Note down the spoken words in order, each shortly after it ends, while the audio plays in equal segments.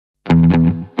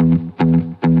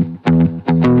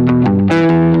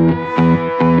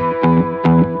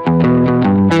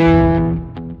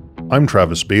I'm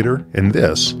Travis Bader, and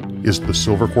this is the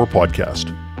Silvercore Podcast.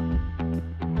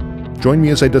 Join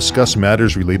me as I discuss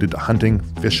matters related to hunting,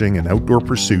 fishing, and outdoor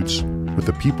pursuits with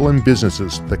the people and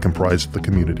businesses that comprise the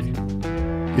community.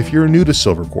 If you're new to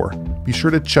Silvercore, be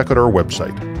sure to check out our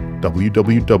website,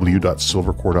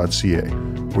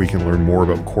 www.silvercore.ca, where you can learn more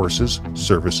about courses,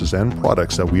 services, and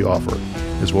products that we offer,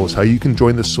 as well as how you can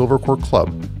join the Silvercore Club,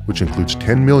 which includes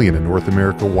 $10 million in North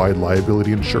America-wide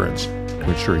liability insurance to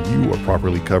ensure you are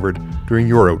properly covered during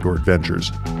your outdoor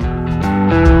adventures.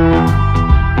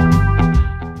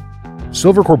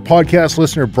 Silvercore podcast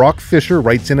listener Brock Fisher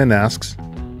writes in and asks,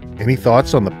 any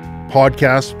thoughts on the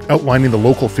podcast outlining the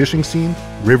local fishing scene,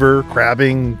 river,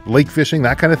 crabbing, lake fishing,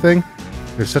 that kind of thing?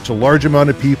 There's such a large amount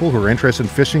of people who are interested in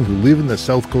fishing who live in the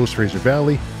South Coast Fraser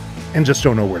Valley and just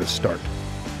don't know where to start.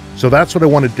 So that's what I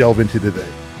want to delve into today.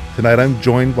 Tonight I'm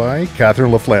joined by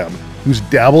Catherine Laflamme, who's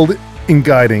dabbled in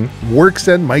guiding, works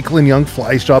at Michael & Young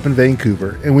Fly Shop in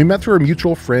Vancouver, and we met through our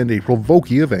mutual friend April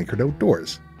Vokey of Anchored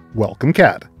Outdoors. Welcome,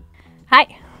 Kat.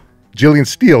 Hi. Gillian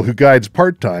Steele, who guides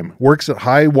part-time, works at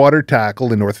Highwater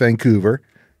Tackle in North Vancouver,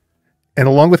 and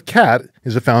along with Kat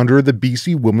is a founder of the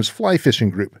BC Women's Fly Fishing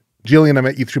Group. Gillian, I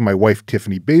met you through my wife,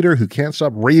 Tiffany Bader, who can't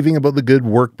stop raving about the good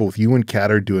work both you and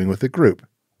Kat are doing with the group.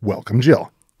 Welcome,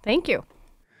 Gill. Thank you.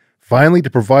 Finally, to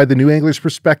provide the new angler's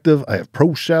perspective, I have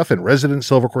pro chef and resident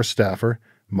Silvercore staffer,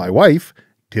 my wife,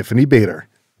 Tiffany Bader.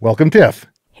 Welcome, Tiff.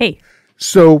 Hey.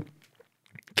 So,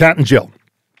 Kat and Gill,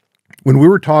 when we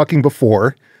were talking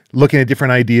before, looking at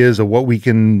different ideas of what we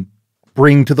can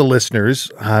bring to the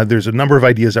listeners, there's a number of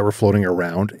ideas that were floating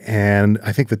around, and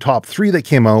I think the top three that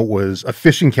came out was a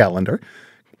fishing calendar,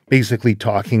 basically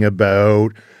talking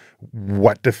about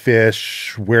what to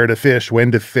fish, where to fish,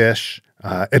 when to fish,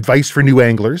 advice for new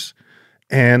anglers,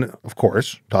 and, of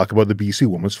course, talk about the BC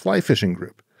Women's Fly Fishing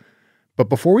Group. But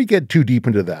before we get too deep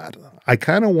into that, I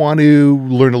kind of want to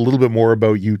learn a little bit more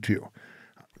about you two.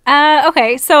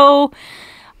 Okay, so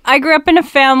I grew up in a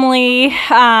family.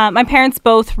 My parents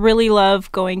both really love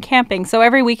going camping. So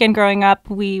every weekend growing up,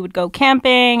 we would go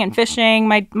camping and fishing.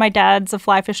 My dad's a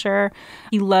fly fisher.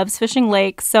 He loves fishing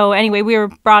lakes. So anyway, we were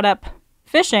brought up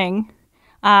fishing.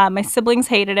 My siblings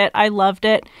hated it. I loved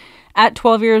it. At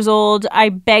 12 years old, I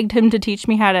begged him to teach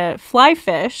me how to fly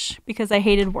fish because I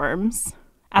hated worms.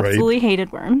 Absolutely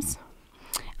hated worms.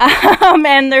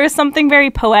 And there was something very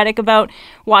poetic about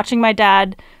watching my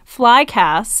dad fly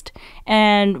cast.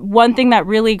 And one thing that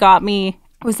really got me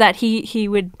was that he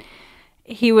would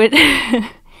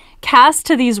cast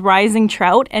to these rising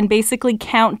trout and basically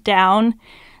count down.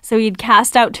 So he'd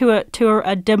cast out to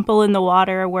a dimple in the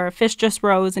water where a fish just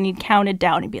rose, and he'd count it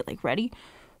down. He'd be like, ready?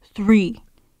 3,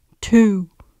 2,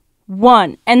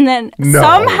 1. And then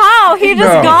somehow he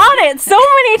just got it so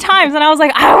many times. And I was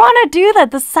like, I want to do that.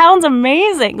 This sounds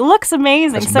amazing. It looks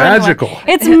amazing. It's magical. Anyway,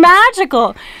 it's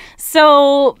magical.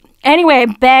 So anyway, I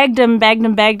begged him.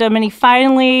 And he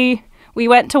finally, we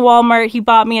went to Walmart. He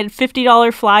bought me a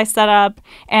 $50 fly setup.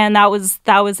 And that was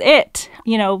it.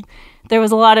 You know, there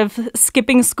was a lot of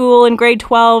skipping school in grade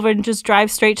 12 and just drive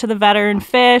straight to the veteran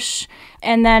fish.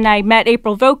 And then I met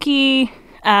April Vokey.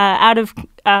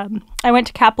 I went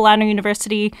to Capilano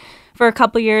University for a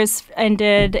couple years and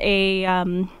did a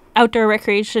outdoor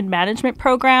recreation management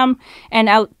program. And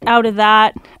out of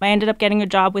that, I ended up getting a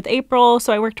job with April.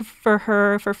 So I worked for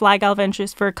her for Fly Gal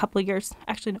Ventures for a couple of years.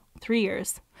 Actually, no, 3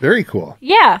 years. Very cool.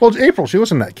 Yeah. Well, April, she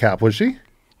wasn't at Cap, was she?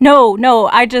 No.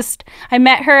 I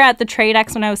met her at the Trade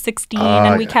X when I was 16,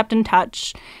 and we kept in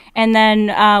touch. And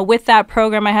then with that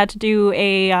program, I had to do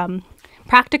a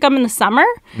practicum in the summer.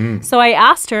 So I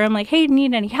asked her, I'm like, hey,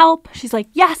 need any help? She's like,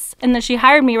 yes. And then she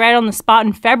hired me right on the spot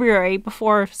in February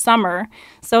before summer.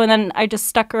 So and then I just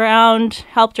stuck around,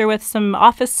 helped her with some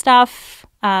office stuff,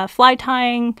 fly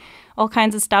tying, all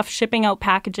kinds of stuff, shipping out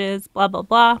packages, blah, blah,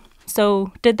 blah.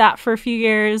 So did that for a few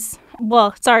years.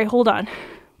 Well, sorry, hold on.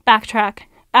 Backtrack.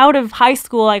 Out of high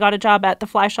school, I got a job at the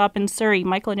fly shop in Surrey,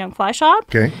 Michael & Young Fly Shop.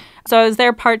 Okay. So I was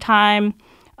there part-time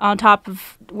on top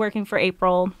of working for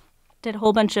April. Did a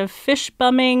whole bunch of fish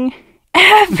bumming for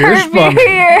a few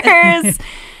years.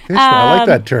 I like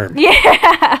that term.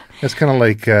 Yeah. It's kind of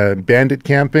like bandit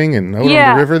camping and out on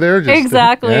the river there.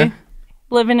 Exactly.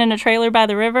 Living in a trailer by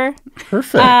the river.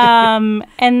 Perfect.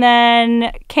 And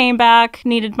then came back,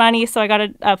 needed money, so I got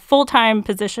a full-time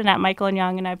position at Michael &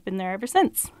 Young, and I've been there ever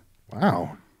since.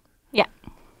 Wow. Yeah.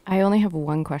 I only have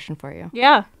one question for you.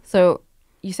 Yeah. So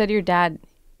you said your dad,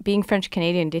 being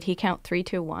French-Canadian, did he count 3,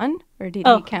 2, 1? Or did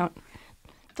he count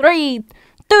 3,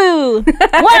 2, 1. Fish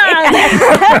on!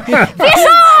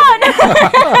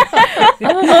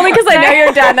 Only because I know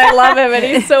your dad and I love him and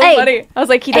he's so funny. I was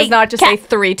like, he does not just say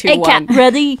 3, 2, 1. Cat,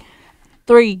 ready?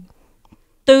 3,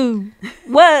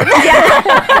 What?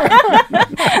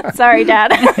 Yeah. Sorry,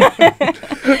 Dad.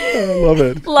 I love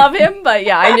it. Love him, but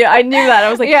yeah, I knew that. I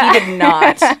was like, he did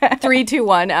not. 3, 2,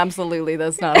 1. Absolutely,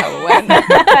 that's not how it went.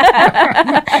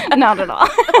 Not at all.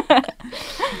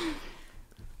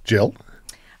 Jill?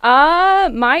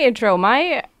 My intro.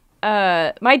 My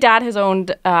dad has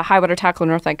owned Highwater Tackle in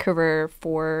North Vancouver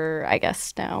for, I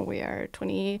guess now we are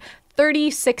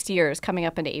 36 years coming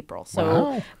up into April.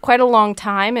 So quite a long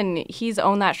time. And he's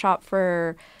owned that shop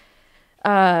for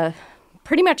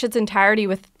pretty much its entirety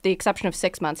with the exception of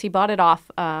 6 months. He bought it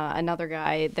off another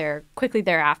guy there quickly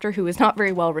thereafter who was not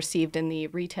very well received in the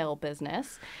retail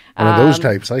business. One of those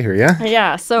types, I hear ya.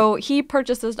 Yeah. So he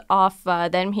purchased this off.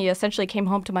 Then he essentially came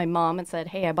home to my mom and said,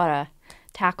 hey, I bought a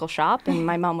tackle shop, and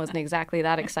my mom wasn't exactly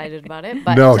that excited about it.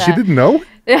 But no, she didn't know.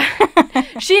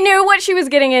 She knew what she was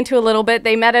getting into a little bit.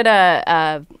 They met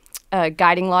at a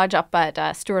guiding lodge up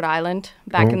at Stewart Island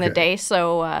back in the day,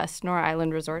 so Sonora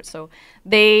Island Resort. So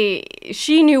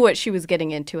she knew what she was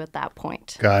getting into at that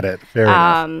point. Got it. Fair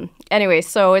enough. Anyway,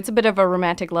 so it's a bit of a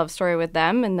romantic love story with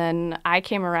them, and then I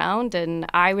came around, and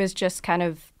I was just kind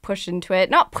of pushed into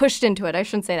it. Not pushed into it, I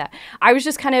shouldn't say that. I was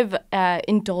just kind of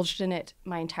indulged in it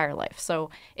my entire life. So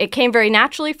it came very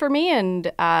naturally for me, and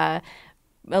a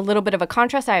little bit of a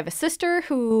contrast. I have a sister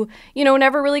who,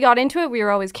 never really got into it. We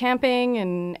were always camping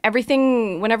and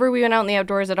everything. Whenever we went out in the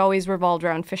outdoors, it always revolved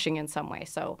around fishing in some way.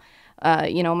 So,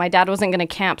 my dad wasn't going to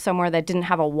camp somewhere that didn't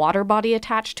have a water body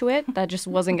attached to it. That just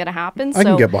wasn't going to happen. I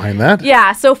can get behind that.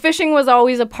 Yeah. So fishing was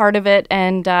always a part of it,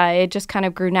 and it just kind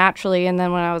of grew naturally. And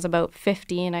then when I was about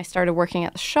 15, I started working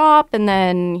at the shop, and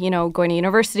then, going to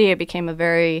university, it became a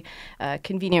very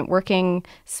convenient working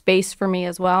space for me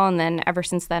as well. And then ever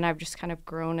since then, I've just kind of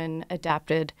grown and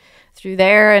adapted through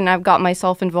there, and I've got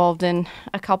myself involved in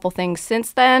a couple things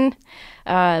since then,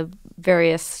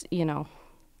 various,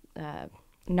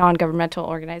 non-governmental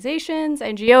organizations,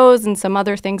 NGOs, and some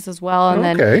other things as well, and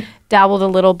then dabbled a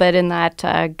little bit in that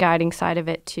guiding side of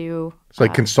it too. It's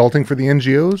like consulting for the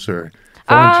NGOs or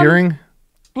volunteering?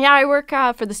 Yeah, I work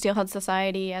for the Steelhead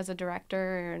Society as a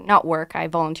director. Not work, I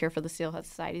volunteer for the Steelhead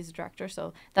Society as a director,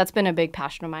 so that's been a big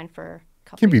passion of mine for a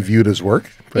couple Can be years. viewed as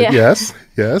work, but yes.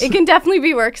 It can definitely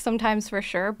be work sometimes for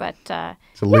sure, but...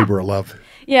 it's a labor of love.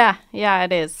 Yeah,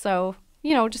 it is. So,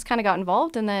 just kind of got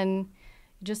involved, and then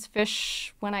just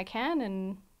fish when I can,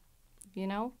 and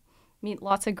meet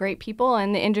lots of great people,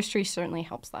 and the industry certainly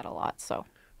helps that a lot. So,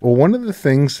 well, one of the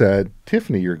things that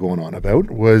Tiffany you're going on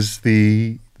about was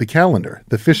the calendar,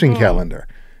 the fishing calendar,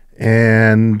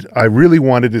 and I really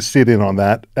wanted to sit in on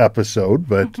that episode,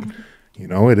 but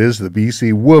it is the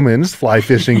BC Women's Fly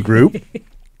Fishing Group,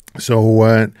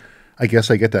 so I guess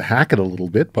I get to hack it a little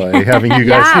bit by having you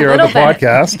guys here on the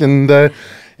podcast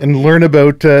and learn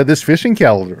about this fishing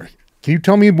calendar. Can you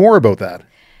tell me more about that?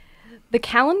 The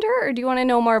calendar, or do you want to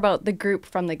know more about the group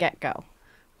from the get-go?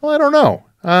 Well, I don't know.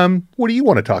 What do you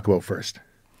want to talk about first?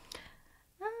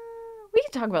 We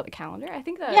can talk about the calendar. I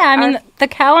think that... Yeah, I mean, the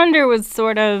calendar was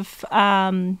sort of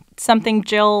something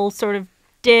Gill sort of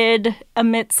did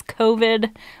amidst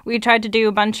COVID. We tried to do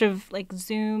a bunch of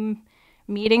Zoom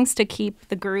meetings to keep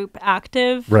the group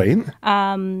active. Right.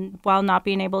 While not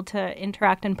being able to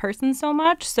interact in person so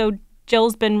much. So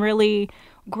Jill's been really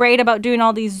great about doing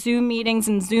all these Zoom meetings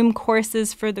and Zoom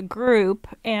courses for the group.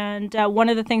 And one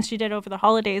of the things she did over the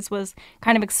holidays was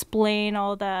kind of explain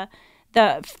all the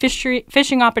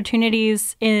fishing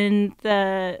opportunities in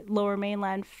the Lower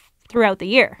Mainland throughout the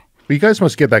year. Well, you guys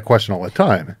must get that question all the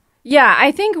time. Yeah,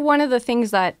 I think one of the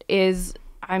things that is,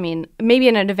 maybe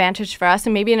an advantage for us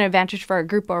and maybe an advantage for our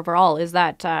group overall is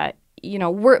that,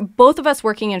 we're both of us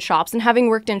working in shops and having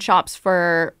worked in shops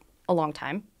for a long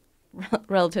time.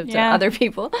 Relative to other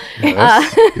people.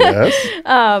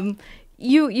 Yes.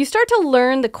 You start to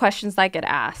learn the questions that get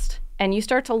asked, and you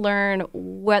start to learn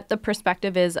what the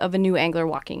perspective is of a new angler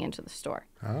walking into the store.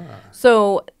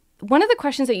 So one of the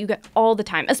questions that you get all the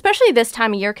time, especially this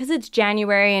time of year, because it's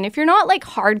January, and if you're not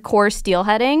hardcore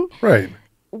steelheading, right,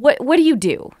 what do you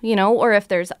do? Or if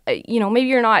there's, maybe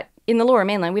you're not in the Lower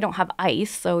Mainland, we don't have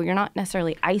ice, so you're not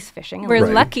necessarily ice fishing. We're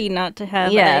lucky not to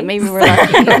have ice. Maybe we're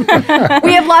lucky.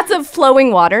 We have lots of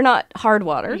flowing water, not hard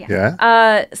water.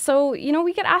 Yeah. So,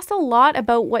 we get asked a lot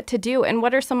about what to do and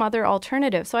what are some other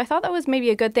alternatives. So I thought that was maybe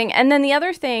a good thing. And then the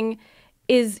other thing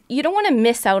is you don't want to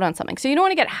miss out on something. So you don't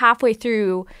want to get halfway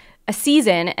through a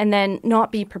season and then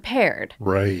not be prepared.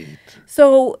 Right.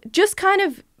 So just kind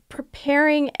of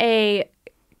preparing a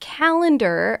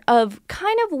calendar of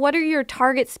kind of what are your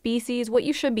target species, what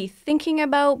you should be thinking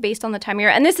about based on the time of year.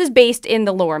 And this is based in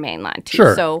the Lower Mainland too.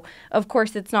 Sure. So of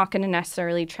course it's not going to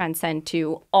necessarily transcend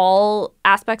to all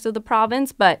aspects of the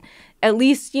province, but at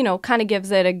least, kind of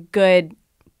gives it a good,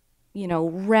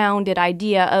 rounded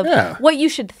idea of what you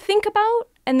should think about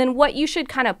and then what you should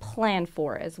kind of plan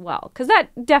for as well. Because that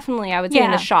definitely, I would say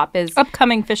in the shop is...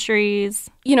 upcoming fisheries.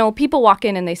 People walk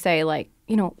in and they say like,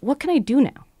 what can I do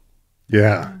now?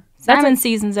 Yeah. Salmon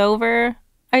season's over.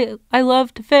 I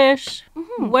love to fish.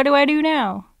 Mm-hmm. What do I do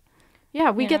now?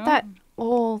 Yeah, we get that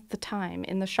all the time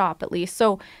in the shop at least.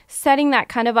 So setting that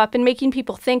kind of up and making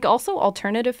people think also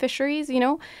alternative fisheries,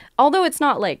 although it's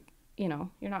not like, you're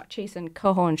not chasing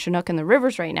coho and chinook in the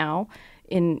rivers right now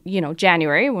in,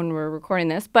 January when we're recording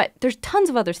this, but there's tons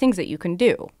of other things that you can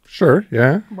do. Sure,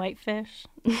 yeah. Whitefish.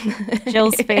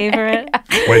 Jill's favorite.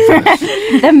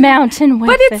 Whitefish. The mountain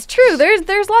whitefish. But it's true.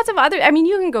 There's lots of other,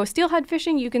 you can go steelhead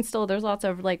fishing. You can still, there's lots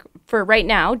of like, for right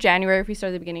now, January, if we start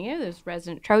at the beginning of the year, there's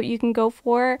resident trout you can go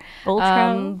for.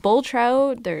 Bull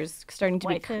trout. There's starting to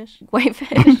whitefish. be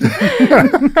whitefish.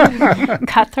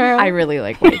 Cutthroat. I really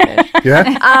like whitefish.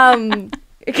 Yeah.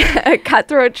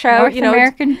 Cutthroat trout, North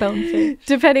American bonefish.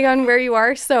 depending on where you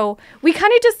are. So we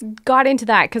kind of just got into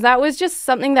that because that was just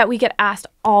something that we get asked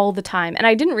all the time. And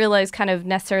I didn't realize kind of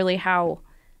necessarily how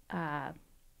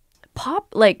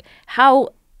how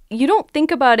you don't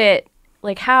think about it,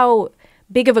 like how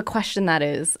big of a question that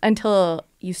is until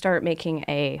you start making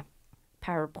a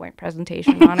PowerPoint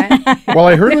presentation on it. Well,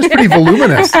 I heard it was pretty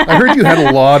voluminous. I heard you had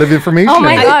a lot of information. Oh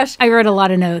my in it. gosh. I wrote a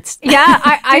lot of notes. Yeah,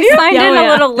 I signed in Yeah.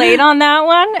 a little late on that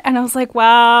one, and I was like,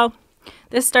 wow,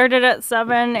 this started at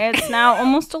 7. It's now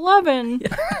almost 11.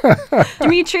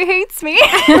 Dimitri hates me.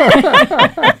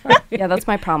 Yeah, that's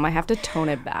my problem. I have to tone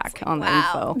it back on the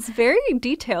info. It's very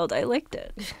detailed. I liked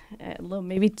it. A little,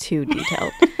 maybe too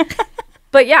detailed.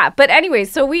 But anyways,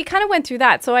 so we kind of went through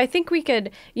that. So I think we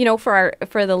could,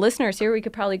 for the listeners here, we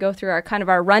could probably go through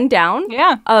our rundown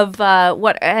of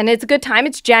what, and it's a good time.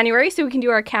 It's January, so we can do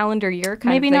our calendar year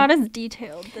kind Maybe of thing. not as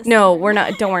detailed this No, time. we're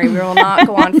not. Don't worry, we will not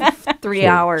go on for 3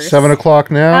 hours. 7 o'clock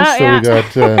now, so yeah. we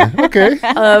got, okay.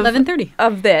 11:30.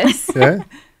 Of this. Yeah.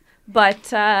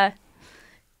 But, I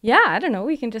don't know.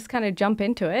 We can just kind of jump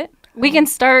into it. We can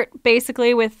start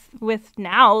basically with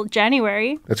now,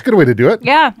 January. That's a good way to do it.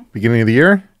 Yeah. Beginning of the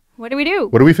year. What do we do?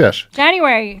 What do we fish?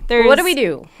 January. There's What do we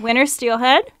do? winter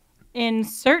steelhead in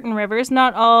certain rivers.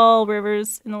 Not all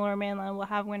rivers in the Lower Mainland will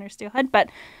have winter steelhead, but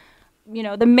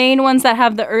the main ones that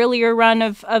have the earlier run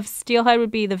of steelhead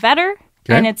would be the Vetter,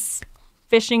 and it's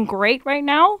fishing great right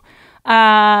now.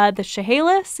 The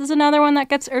Chehalis is another one that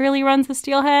gets early runs of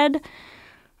steelhead.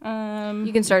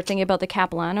 You can start thinking about the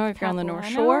Capilano if you're on the North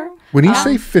Shore. When you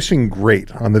say fishing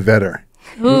great on the Vetter.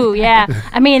 Ooh, yeah.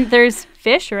 There's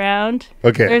fish around.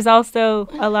 Okay. There's also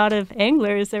a lot of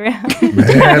anglers around.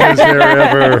 Man, is there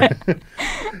ever.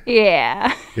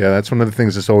 Yeah. Yeah, that's one of the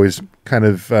things that's always kind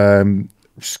of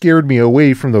scared me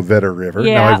away from the Vetter River.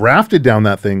 Yeah. Now, I've rafted down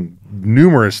that thing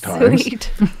numerous times, Sweet.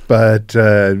 but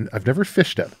I've never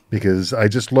fished it because I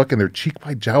just look and they're cheek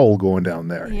by jowl going down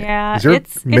there. Yeah, Is there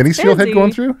it's many steelhead busy.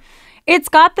 going through? It's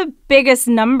got the biggest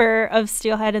number of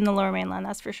steelhead in the Lower Mainland,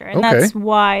 that's for sure. And Okay. that's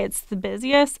why it's the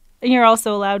busiest. And you're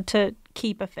also allowed to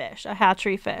keep a fish, a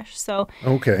hatchery fish. So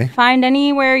Okay. find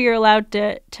anywhere you're allowed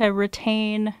to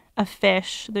retain a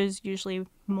fish, there's usually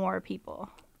more people.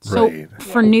 So Right.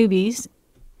 for newbies,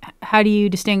 how do you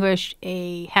distinguish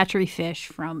a hatchery fish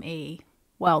from a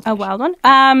wild fish? A wild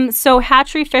one? So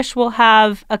hatchery fish will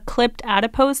have a clipped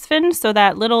adipose fin, so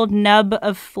that little nub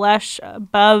of flesh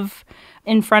above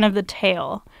in front of the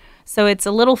tail. So it's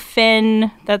a little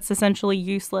fin that's essentially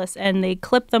useless, and they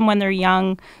clip them when they're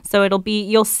young. So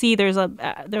you'll see there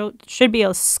should be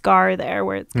a scar there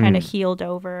where it's kind of healed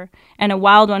over, and a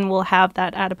wild one will have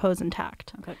that adipose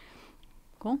intact. Okay.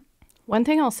 Cool. One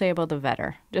thing I'll say about the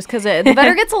Vetter, just because the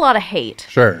Vetter gets a lot of hate.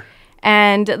 Sure.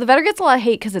 And the Vetter gets a lot of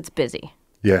hate because it's busy.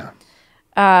 Yeah.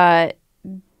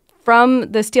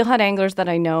 From the steelhead anglers that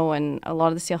I know, and a lot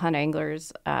of the steelhead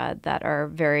anglers that are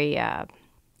very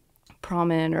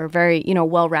prominent or very,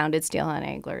 well-rounded steelhead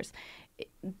anglers,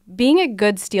 being a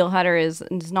good steelheader is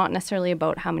not necessarily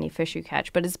about how many fish you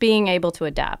catch, but it's being able to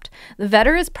adapt. The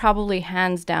Vetter is probably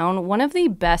hands down one of the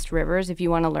best rivers if you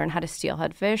want to learn how to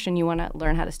steelhead fish and you want to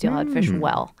learn how to steelhead fish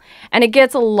well. And it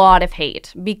gets a lot of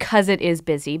hate because it is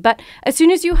busy. But as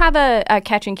soon as you have a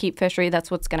catch and keep fishery,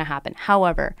 that's what's going to happen.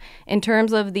 However, in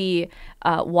terms of the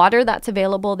water that's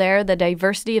available there, the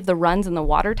diversity of the runs and the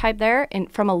water type there,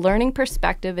 and from a learning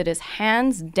perspective, it is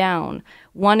hands down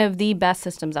one of the best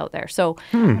systems out there. So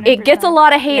it gets a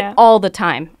lot of hate all the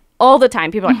time. all the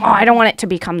time. People are like, oh, I don't want it to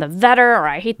become the Vetter, or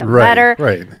I hate the Right, Vetter.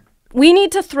 right. We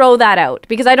need to throw that out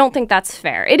because I don't think that's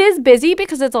fair. It is busy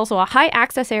because it's also a high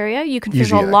access area. You can fish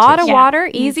Easy a lot access. of water,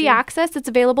 easy access. It's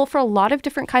available for a lot of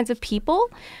different kinds of people.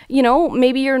 You know,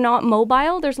 maybe you're not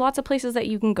mobile. There's lots of places that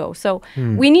you can go. So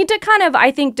we need to kind of,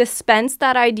 I think, dispense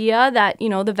that idea that, you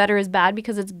know, the Vetter is bad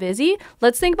because it's busy.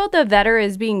 Let's think about the Vetter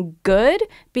as being good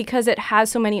because it has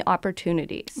so many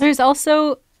opportunities. There's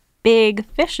also big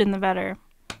fish in the Vetter.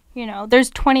 You know,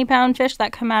 there's 20-pound fish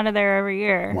that come out of there every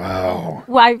year. Wow.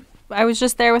 Well, I was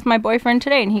just there with my boyfriend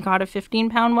today, and he caught a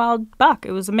 15-pound wild buck.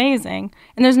 It was amazing.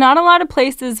 And there's not a lot of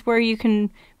places where you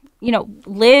can, you know,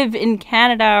 live in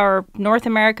Canada or North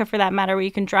America, for that matter, where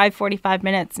you can drive 45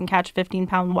 minutes and catch a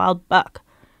 15-pound wild buck.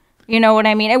 You know what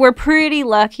I mean? And we're pretty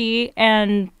lucky,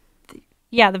 and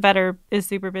yeah, the Vetter is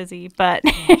super busy, but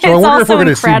it's So I wonder if also we're going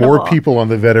to see incredible. more people on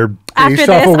the Vetter After based this,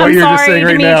 off of what I'm you're just sorry, saying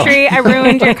right Dimitri, now. I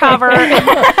ruined your cover.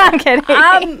 I'm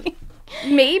kidding.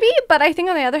 Maybe, but I think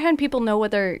on the other hand, people know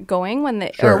what they're going when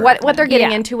they, Sure. or what they're getting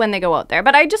Yeah. into when they go out there.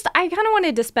 But I kind of want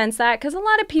to dispense that because a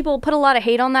lot of people put a lot of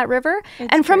hate on that river.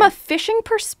 And from a fishing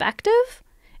perspective,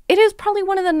 it is probably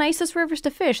one of the nicest rivers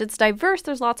to fish. It's diverse.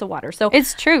 There's lots of water. So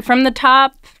It's true. From the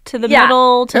top to the Yeah.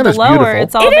 middle to And the it's lower, beautiful.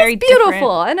 it's all it very is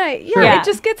beautiful, different. and Yeah. it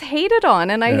just gets hated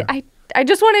on. And I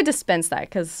just want to dispense that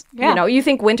because Yeah. you know, you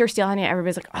think winter steel honey,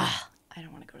 everybody's like, oh, I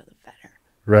don't want to go to the Vetter.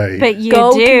 Right. But you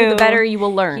Go do. to the Vetter, you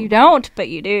will learn. You don't, but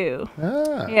you do.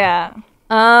 Ah. Yeah.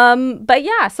 But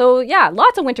yeah, so yeah,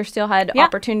 lots of winter steelhead Yeah.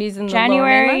 opportunities in the Lower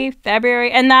January, Mainland.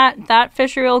 February, and that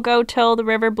fishery will go till the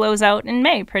river blows out in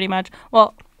May, pretty much.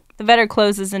 Well, the Vetter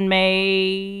closes in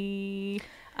May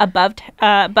above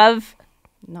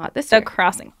Not this the year.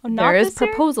 crossing. Oh, not There is this year?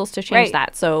 proposals to change Right.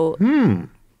 that. So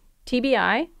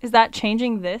TBI, Is that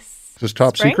changing this? Is this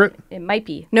top spring? secret? it might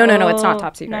be. No, it's not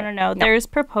top secret. No. There's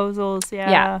proposals.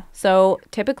 Yeah. Yeah. So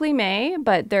typically May,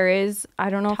 but there is, I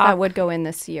don't know if that Talk. would go in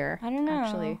this year. I don't know.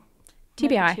 Actually. Might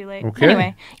TBI. be too late. Okay.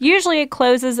 Anyway, usually it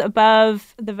closes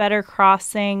above the Vetter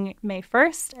crossing May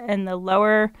 1st, and the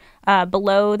lower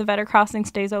below the Vetter crossing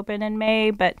stays open in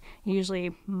May, but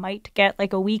usually might get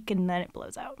like a week and then it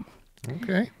blows out.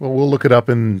 Okay. Well, we'll look it up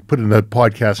and put it in the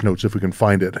podcast notes if we can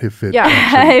find it. If it,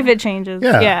 Yeah. If it changes.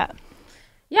 Yeah. Yeah.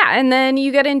 Yeah, and then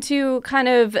you get into kind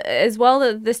of as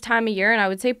well this time of year, and I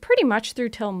would say pretty much through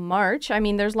till March. I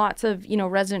mean, there's lots of, you know,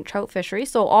 resident trout fishery.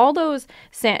 So all those,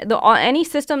 any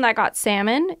system that got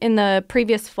salmon in the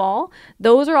previous fall,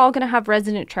 those are all going to have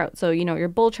resident trout. So, you know, your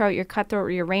bull trout, your cutthroat,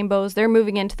 your rainbows, they're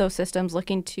moving into those systems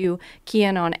looking to key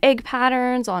in on egg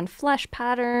patterns, on flesh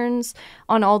patterns,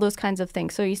 on all those kinds of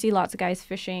things. So you see lots of guys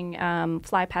fishing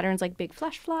fly patterns like big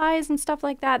flesh flies and stuff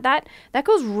like that. That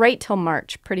goes right till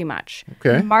March, pretty much.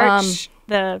 Okay. March,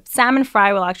 the salmon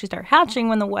fry will actually start hatching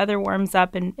when the weather warms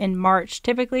up in March,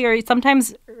 typically, or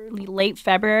sometimes early, late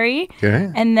February.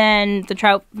 Okay. And then the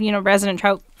trout, you know, resident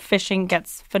trout fishing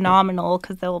gets phenomenal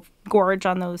because they'll gorge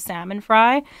on those salmon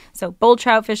fry. So bull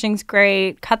trout fishing's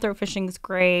great, cutthroat fishing's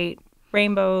great,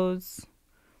 rainbows,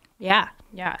 yeah,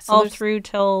 Yeah. So all there's- through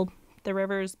till the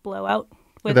rivers blow out.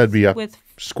 With, That'd be up with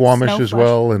Squamish snow as flush.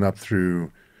 well and up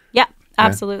through. Yeah,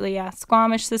 absolutely. Yeah.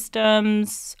 Squamish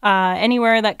systems,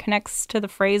 anywhere that connects to the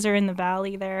Fraser in the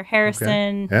valley there.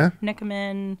 Harrison, Yeah.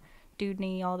 Nickaman,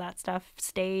 Dewdney, all that stuff.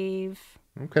 Stave.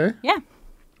 Okay. Yeah.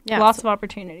 Yeah, Lots so of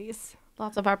opportunities.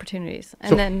 lots of opportunities. And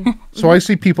So- then So I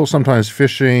see people sometimes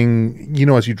fishing, you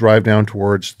know, as you drive down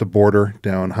towards the border,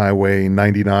 down Highway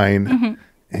 99,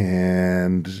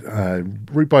 and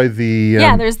right by the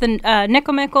Yeah, there's the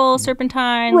Nickelmickle,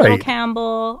 Serpentine, Right. Little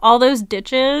Campbell, all those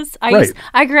ditches. Right.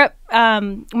 I grew up,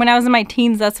 when I was in my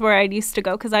teens, that's where I used to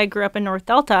go because I grew up in North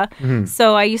Delta.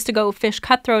 So I used to go fish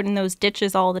cutthroat in those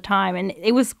ditches all the time, and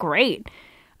it was great.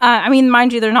 I mean,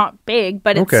 mind you, they're not big,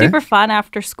 but it's Okay. super fun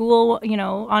after school, you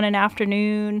know, on an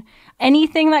afternoon.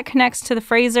 Anything that connects to the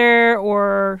Fraser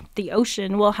or the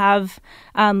ocean will have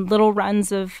little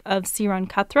runs of sea run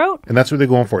cutthroat. and that's what they're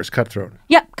going for is cutthroat.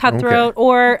 Yep, cutthroat.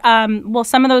 Or, well,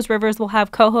 some of those rivers will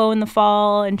have coho in the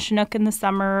fall and chinook in the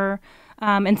summer.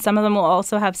 And some of them will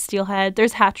also have steelhead.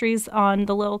 There's hatcheries on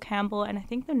the Little Campbell and I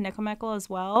think the Nickelmickle as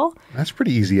well. That's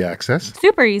pretty easy access.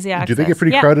 Super easy access. Do they get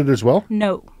pretty Yeah. crowded as well?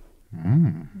 No.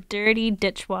 Dirty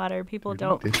ditch water. People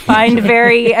don't ditch find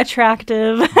very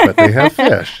attractive. But they have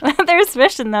fish. There's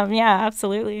fish in them. Yeah,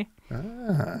 absolutely.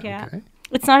 Yeah. Okay.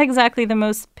 It's not exactly the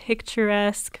most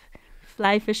picturesque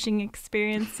fly fishing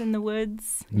experience in the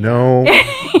woods. No,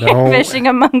 no. Fishing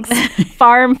amongst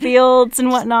farm fields and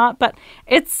whatnot, but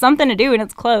it's something to do and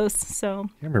it's close. So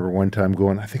I remember one time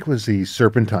going, I think it was the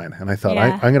Serpentine, and I thought,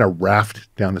 Yeah. I'm going to raft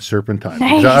down the Serpentine.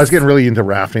 Because I was Nice. getting really into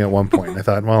rafting at one point. And I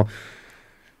thought, well,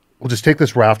 we'll just take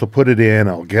this raft, we'll put it in,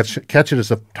 I'll catch it as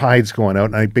the tide's going out,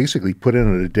 and I basically put it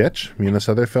in a ditch, me and this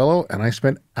other fellow, and I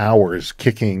spent hours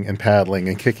kicking and paddling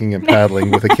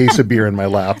with a case of beer in my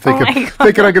lap, thinking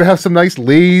I could have some nice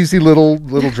lazy little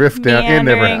drift down. It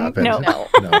never happened. No.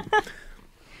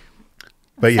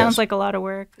 But Sounds like a lot of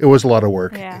work. It was a lot of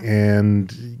work. Yeah.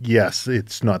 And yes,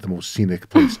 it's not the most scenic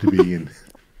place to be in.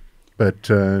 But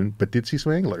did see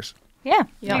some anglers. Yeah.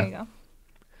 There you go.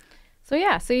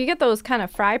 So you get those kind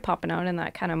of fry popping out in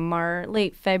that kind of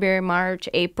late February, March,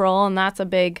 April, and that's a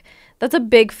big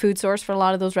food source for a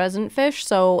lot of those resident fish.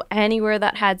 So anywhere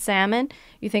that had salmon,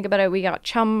 you think about it, we got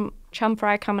chum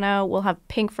fry coming out. We'll have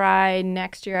pink fry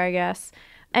next year, I guess.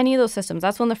 Any of those systems,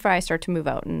 that's when the fry start to move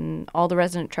out, and all the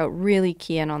resident trout really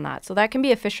key in on that. So that can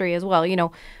be a fishery as well.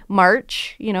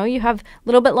 March, you have a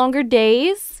little bit longer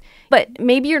days. But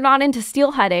maybe you're not into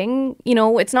steelheading,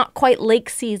 it's not quite lake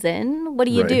season. What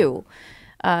do you do?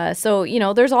 So,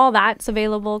 there's all that's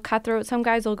available. Cutthroat, some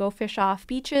guys will go fish off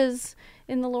beaches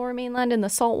in the lower mainland in the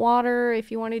salt water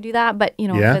if you want to do that. But,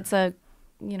 if it's a,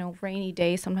 rainy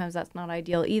day, sometimes that's not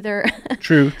ideal either.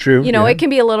 True. It can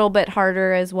be a little bit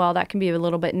harder as well. That can be a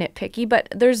little bit nitpicky, but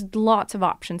there's lots of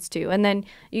options too. And then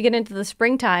you get into the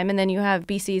springtime, and then you have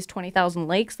BC's 20,000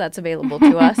 lakes that's available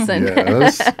to us. And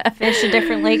fish a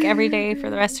different lake every day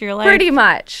for the rest of your life. Pretty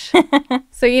much.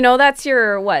 So, that's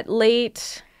your,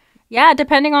 late... Yeah,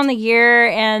 depending on the year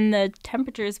and the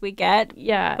temperatures we get.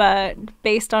 Yeah. But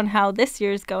based on how this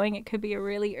year's going, it could be a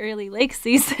really early lake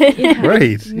season.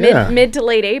 Right. Mid to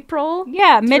late April.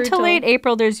 Yeah, mid to late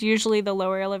April, there's usually the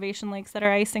lower elevation lakes that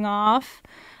are icing off.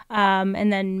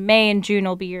 And then May and June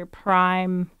will be your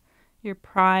prime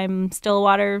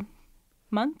Stillwater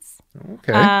months.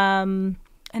 Okay.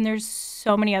 And there's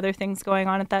so many other things going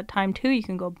on at that time, too. You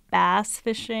can go bass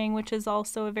fishing, which is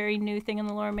also a very new thing in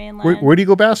the lower mainland. Where do you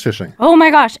go bass fishing? Oh,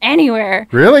 my gosh, anywhere.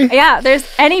 Really? Yeah, there's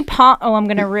any pond. Oh, I'm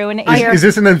going to ruin it here. Is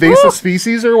this an invasive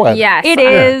species or what? Yes. It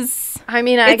is. I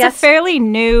mean, I guess it's a fairly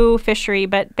new fishery,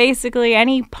 but basically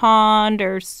any pond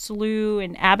or slough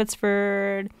in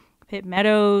Abbotsford, Pitt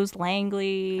Meadows,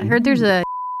 Langley. I heard there's a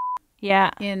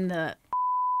in the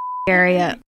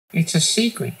area. It's a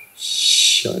secret.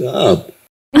 Shut up.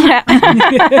 Yeah.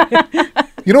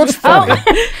 You know what's funny?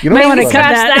 You know might want to cut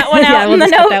that one out in the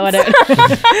notes. That one out.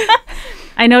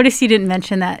 I noticed you didn't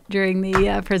mention that during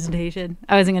the presentation.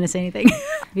 I wasn't going to say anything.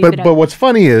 But what's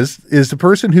funny is the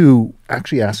person who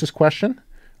actually asked this question,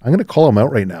 I'm going to call him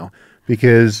out right now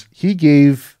because he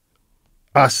gave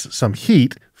us some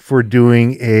heat for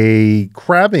doing a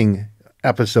crabbing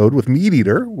episode with Meat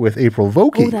Eater with April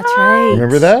Vokey. Oh, that's right.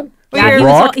 Remember that? Yeah,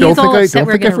 Rock, don't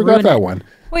think I forgot that one.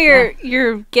 Well,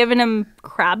 you're giving him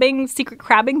secret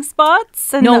crabbing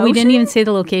spots? No, we didn't even say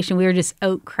the location. We were just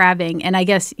out crabbing, and I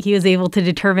guess he was able to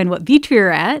determine what beach we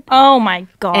were at. Oh, my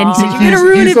God. And he said, you're going to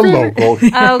ruin it for me.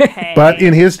 He's a local. Okay. But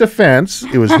in his defense,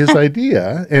 it was his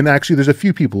idea, and actually there's a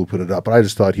few people who put it up, but I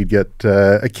just thought he'd get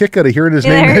a kick out of hearing his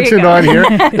name mentioned on here.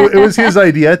 It was his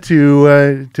idea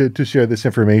to share this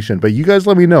information. But you guys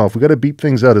let me know if we got to beep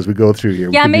things out as we go through here.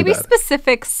 Yeah, maybe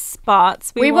specific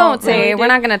spots. We won't say. We're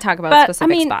not going to talk about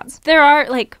specific spots. There are,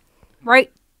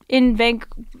 right in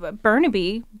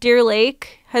Burnaby, Deer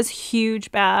Lake has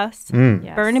huge bass.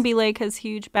 Yes. Burnaby Lake has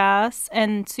huge bass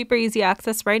and super easy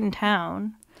access right in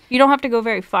town. You don't have to go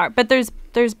very far, but there's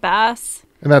bass.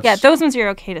 And that's, those ones you're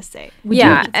okay to say. Would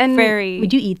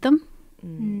you eat them?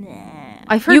 Nah.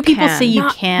 I've heard people say you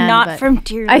can. Not from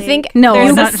Deer Lake. I think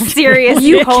there's a serious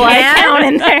whole account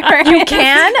in there. You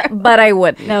can, but I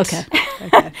wouldn't. Okay.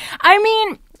 I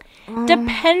mean,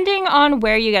 depending on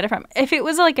where you get it from. If it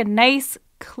was like a nice,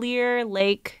 clear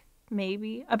lake,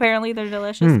 maybe. Apparently they're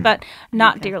delicious, but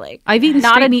not Deer Lake. I've eaten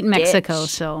not street meat in Mexico,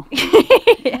 so.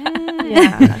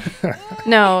 Yeah.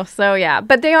 No, so yeah.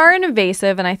 But they are an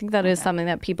invasive, and I think that is something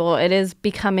that it is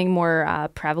becoming more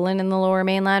prevalent in the lower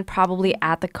mainland, probably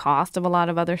at the cost of a lot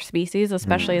of other species,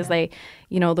 especially as they,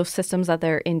 those systems that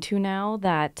they're into now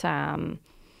that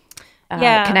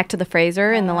connect to the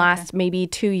Fraser. In the last maybe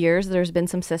 2 years, there's been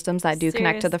some systems that do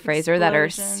connect to the Fraser that are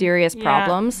serious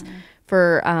problems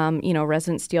for,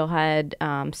 resident steelhead,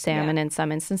 salmon in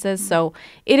some instances. So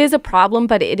it is a problem,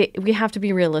 but we have to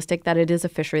be realistic that it is a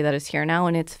fishery that is here now,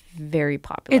 and it's very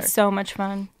popular. It's so much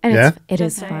fun. And it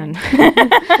is fun.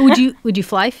 Would you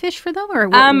fly fish for them, or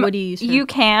what do you use for? You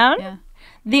can. Yeah.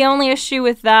 The only issue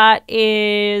with that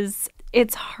is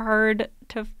it's hard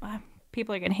to...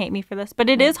 people are going to hate me for this, but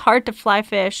it is hard to fly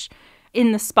fish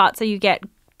in the spots that you get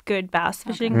good bass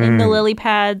fishing in the lily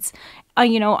pads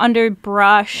under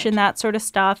brush and that sort of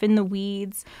stuff in the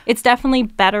weeds. It's definitely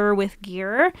better with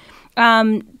gear.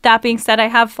 That being said, I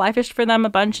have fly fished for them a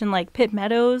bunch in like Pitt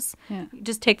Meadows. Yeah. You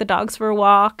just take the dogs for a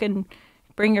walk and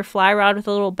bring your fly rod with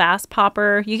a little bass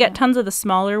popper. You get tons of the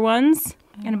smaller ones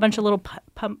and a bunch of little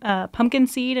pumpkin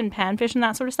seed and panfish and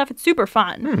that sort of stuff. It's super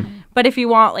fun. But if you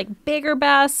want like bigger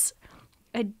bass,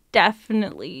 I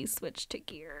definitely switch to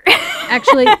gear.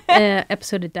 Actually,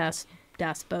 episode of Das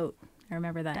Boat. I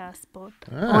remember that. Das Boot.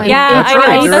 Yeah, I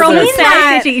right. know. There's From a-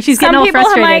 that. She's Some getting all people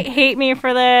frustrated. might hate me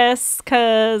for this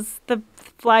because the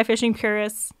fly fishing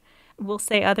purists will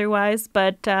say otherwise,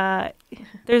 but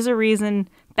there's a reason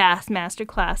Bassmaster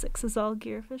Classics is all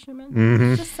gear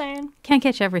fishermen. Just saying. Can't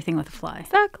catch everything with a fly.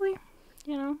 Exactly.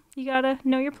 You gotta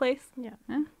know your place. Yeah.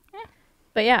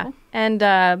 But yeah, and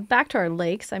back to our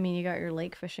lakes. I mean, you got your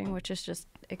lake fishing, which is just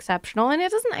exceptional, and you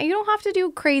don't have to do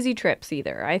crazy trips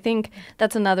either. I think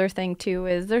that's another thing too,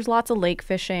 is there's lots of lake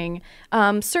fishing.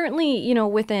 Certainly,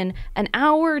 within an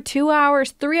hour, 2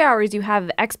 hours, 3 hours, you have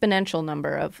exponential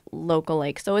number of local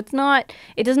lakes. So it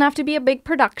doesn't have to be a big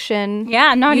production.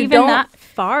 Yeah, not You even don't- that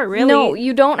far, really. No,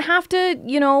 you don't have to,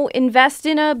 invest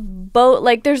in a boat.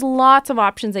 Like, there's lots of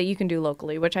options that you can do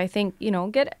locally, which I think,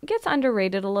 gets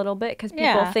underrated a little bit because people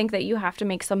Yeah. think that you have to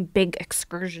make some big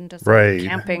excursion to some Right.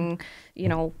 camping,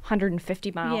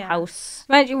 150-mile Yeah. house.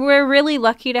 But we're really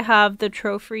lucky to have the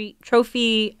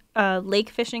trophy lake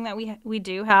fishing that we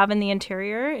do have in the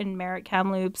interior in Merritt,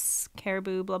 Kamloops,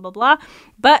 Caribou, blah, blah, blah.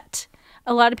 But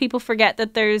a lot of people forget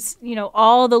that there's,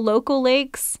 all the local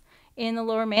lakes in the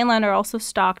Lower Mainland are also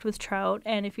stocked with trout.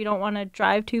 And if you don't want to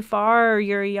drive too far or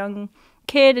you're a young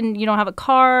kid and you don't have a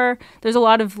car, there's a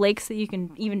lot of lakes that you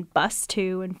can even bus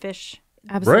to and fish.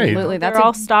 Absolutely. They're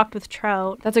all stocked with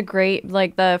trout. That's a great,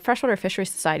 the Freshwater Fisheries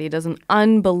Society does an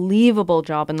unbelievable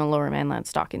job in the Lower Mainland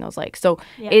stocking those lakes. So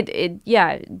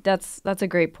that's a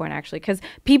great point actually, because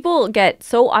people get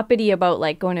so uppity about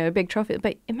going to a big trophy,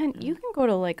 but you can go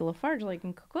to Lafarge Lake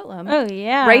in Coquitlam. Oh,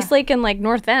 yeah. Rice Lake in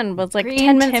North End was 10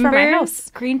 minutes from my house.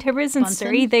 Green Timbers in Bunsen.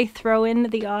 Surrey, they throw in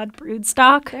the odd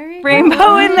broodstock There you rainbow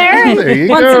go. in there. There you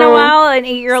Once in a go. while, an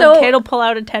 8-year-old So- kid will pull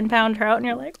out a 10-pound trout, and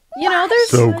you're like, There's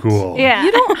So cool. yeah.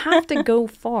 you don't have to go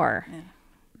far,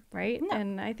 right?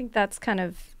 And I think that's kind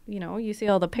of, you see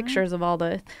all the pictures of all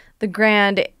the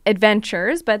grand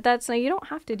adventures, but you don't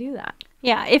have to do that.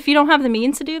 Yeah, if you don't have the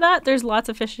means to do that, there's lots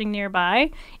of fishing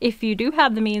nearby. If you do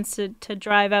have the means to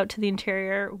drive out to the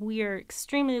interior, we are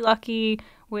extremely lucky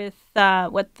with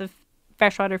what the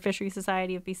Freshwater Fisheries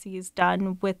Society of BC has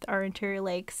done with our interior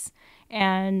lakes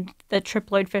and the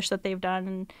triploid fish that they've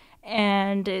done.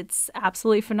 And it's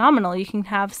absolutely phenomenal. You can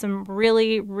have some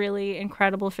really, really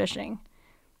incredible fishing.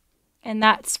 And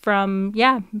that's from,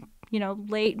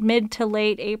 mid to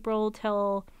late April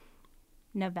till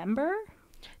November.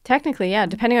 Technically, yeah,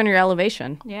 depending on your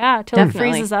elevation. Yeah, till Definitely.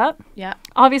 it freezes up. Yeah.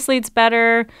 Obviously, it's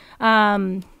better.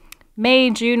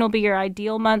 May, June will be your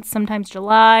ideal months, sometimes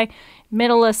July.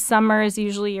 Middle of summer is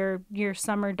usually your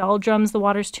summer doldrums. The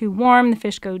water's too warm, the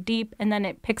fish go deep, and then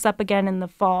it picks up again in the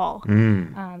fall.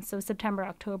 So September,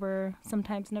 October,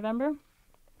 sometimes November.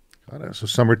 Got it. So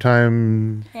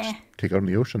summertime, Eh. take out in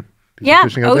the ocean. Do some Yeah,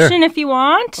 fishing out there. ocean if you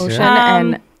want. Ocean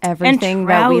and everything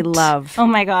that we trout. love. Oh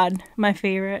my God, my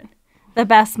favorite. The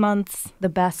best months The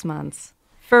best months.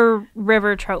 for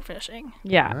river trout fishing.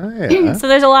 Yeah. Ah, yeah. So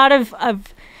there's a lot of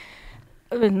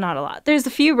not a lot. There's a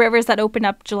few rivers that open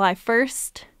up July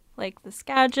 1st, like the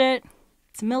Skagit,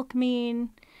 it's Milkmean,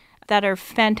 that are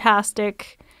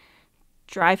fantastic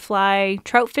dry fly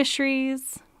trout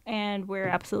fisheries, and we're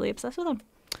absolutely obsessed with them.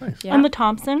 Nice. Yeah. And the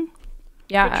Thompson for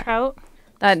Yeah. trout.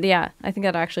 I think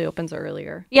that actually opens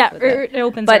earlier. Yeah, with it. it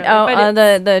opens But, early,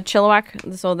 but the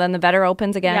Chilliwack, so then the Vetter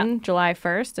opens again July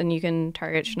 1st, and you can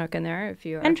target Chinook in there if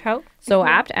you are and trout. so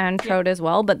apt, and trout as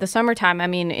well. But the summertime, I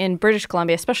mean, in British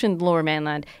Columbia, especially in the Lower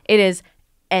Mainland, it is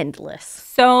endless.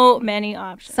 So many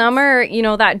options. Summer,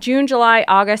 that June, July,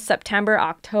 August, September,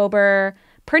 October,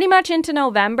 pretty much into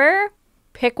November,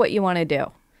 pick what you want to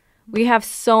do. We have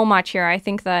so much here. I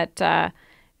think that,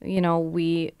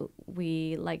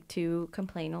 we like to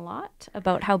complain a lot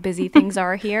about how busy things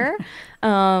are here.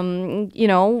 Being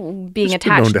It's been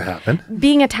attached known to happen.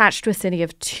 being attached to a city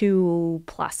of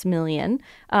 2+ million.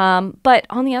 But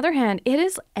on the other hand, it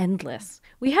is endless.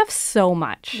 We have so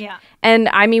much. Yeah. And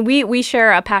I mean, we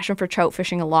share a passion for trout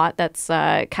fishing a lot. That's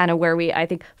kind of where we, I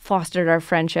think, fostered our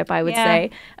friendship, I would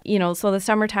say. So the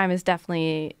summertime is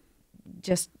definitely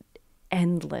just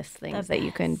endless things that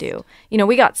you can do.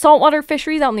 We got saltwater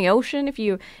fisheries out in the ocean if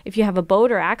you have a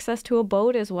boat or access to a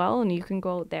boat as well, and you can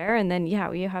go out there. And then,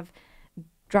 we have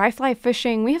dry fly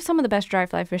fishing. We have some of the best dry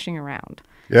fly fishing around.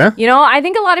 Yeah. You know, I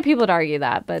think a lot of people would argue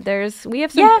that, but we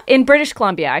have some in British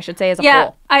Columbia, I should say, as a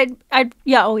whole.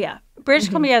 British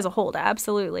Columbia as a whole,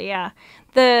 absolutely, yeah.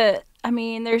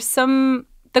 There's some.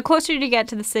 The closer you get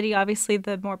to the city, obviously,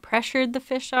 the more pressured the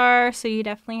fish are. So you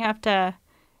definitely have to.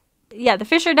 Yeah, the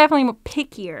fish are definitely more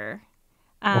pickier,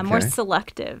 more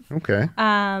selective. Okay.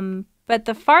 But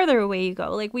the farther away you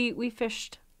go, like we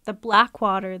fished the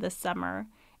Blackwater this summer,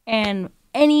 and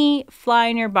any fly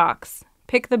in your box,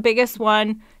 pick the biggest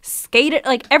one, skate it,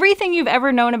 like everything you've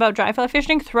ever known about dry fly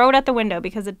fishing, throw it at the window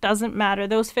because it doesn't matter.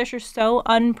 Those fish are so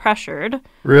unpressured.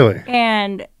 Really?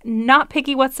 And not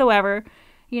picky whatsoever.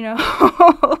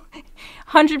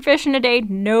 100 fish in a day,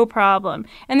 no problem.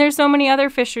 And there's so many other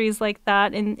fisheries like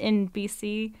that in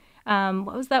BC.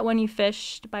 What was that one you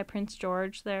fished by Prince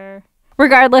George there?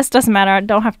 Regardless, doesn't matter. I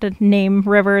don't have to name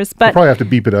rivers, but I'll probably have to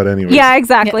beep it out anyway. Yeah,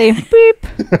 exactly.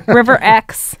 Beep. River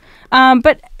X.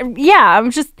 But yeah,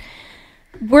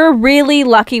 we're really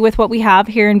lucky with what we have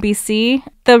here in BC.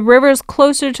 The rivers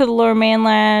closer to the Lower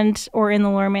Mainland or in the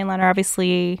Lower Mainland are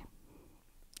obviously,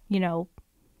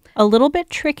 a little bit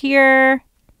trickier.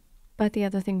 But the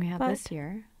other thing we have this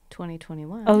year,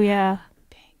 2021. Oh, yeah.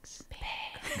 Pinks.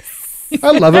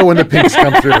 I love it when the pinks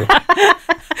come through.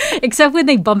 Except when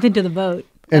they bump into the boat.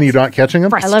 And you're not catching them?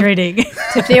 Frustrating.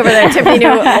 Tiffany over there. Tiffany knew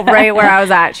right where I was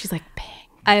at. She's like, bang.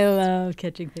 I love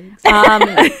catching things.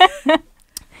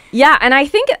 Yeah, and I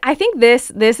think this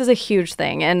is a huge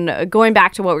thing. And going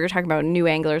back to what we were talking about, new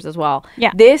anglers as well.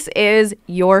 Yeah. This is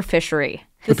your fishery.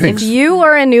 Pinks. If you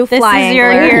are a new fly This is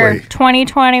angler, your year, Totally.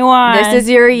 2021. this is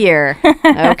your year.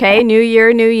 Okay, new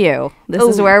year, new you. This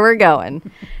is where we're going.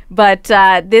 But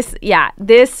this,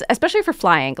 especially for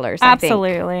fly anglers,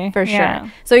 Absolutely. I think, for Yeah.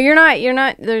 sure. So you're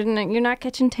not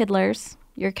catching tiddlers.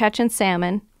 You're catching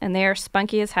salmon, and they are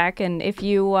spunky as heck. And if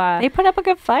you, They put up a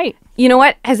good fight. you know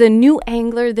what, as a new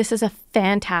angler, this is a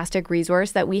fantastic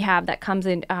resource that we have that comes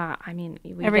in.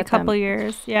 We Every get them- couple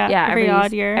years. Yeah. yeah, Every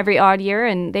odd year. every odd year,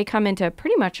 and they come into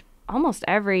pretty much almost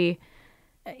every.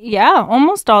 Yeah,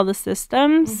 almost all the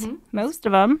systems. Most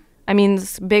of them. I mean,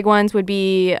 big ones would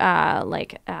be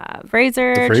Fraser, The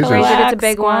Fraser. Chilliwack, Fraser, it's a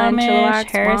big one. Squamish, Chilliwack,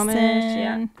 Harrison.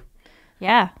 Squamish,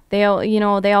 Yeah. they all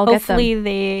get them. Hopefully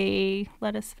they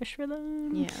let us fish for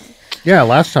them. Yeah. Yeah,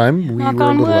 last time we Knock were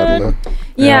on able to let wood. it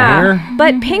Yeah, here.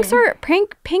 but pinks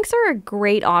are a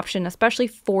great option, especially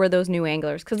for those new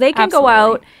anglers, because they can go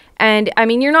Absolutely. out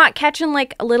and you're not catching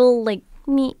like a little like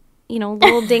meat,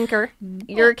 little dinker.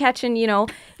 You're catching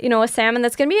a salmon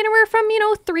that's gonna be anywhere from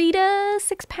 3 to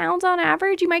 6 pounds on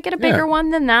average. You might get a bigger one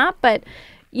than that, but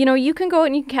you can go out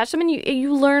and you can catch them, and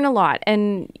you learn a lot.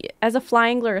 And as a fly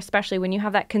angler, especially when you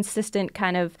have that consistent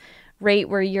kind of rate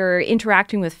where you're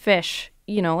interacting with fish,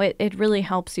 it really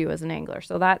helps you as an angler.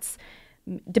 So that's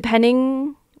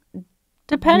depending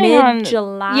on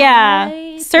mid-July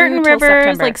Yeah. Certain through till rivers,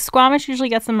 September. like Squamish usually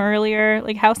gets them earlier.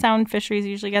 Like Howe Sound fisheries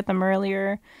usually get them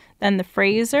earlier than the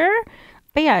Fraser.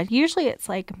 But yeah, usually it's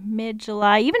like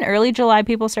mid-July. Even early July,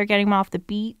 people start getting them off the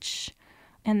beach.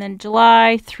 And then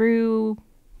July through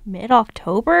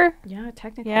mid-October, Yeah,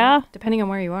 technically. Yeah. Depending on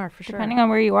where you are, for sure. depending on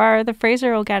where you are. The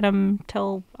Fraser will get them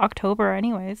till October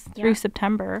anyways, through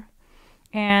September.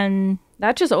 And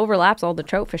That just overlaps all the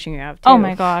trout fishing you have, too. oh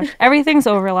my gosh, everything's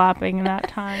overlapping in that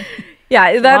time.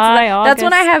 Yeah, that's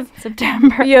when I August, have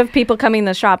September. you have people coming in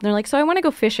the shop and they're like, so I want to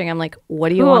go fishing. I'm like, what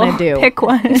do you want to do? Pick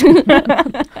one.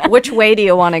 Which way do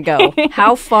you want to go?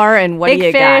 How far and what do you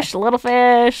Big fish, little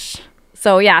fish. got?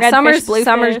 So yeah, Redfish, bluefish.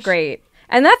 summer's great.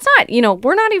 And that's not,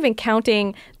 we're not even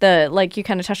counting the, like you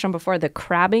kind of touched on before, the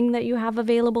crabbing that you have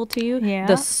available to you. Yeah.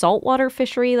 The saltwater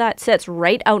fishery that sits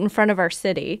right out in front of our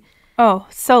city. Oh,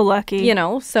 so lucky.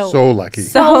 So lucky.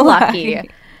 So lucky.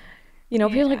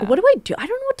 People are like, what do I do? I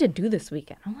don't know what to do this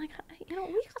weekend. I'm like, we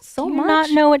got so Do you much. not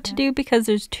know what to do because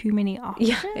there's too many options.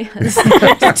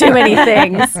 Yeah, there's too many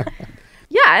things.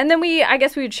 Yeah, and then I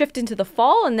guess we would shift into the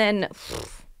fall, and then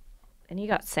you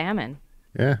got salmon,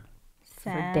 Yeah.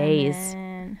 for days.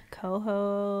 Salmon,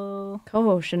 coho.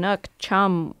 coho, chinook,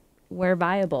 chum, where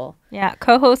viable. Yeah,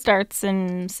 coho starts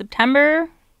in September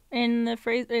in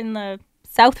the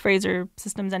South Fraser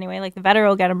systems anyway. Like the Vetter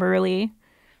will get them early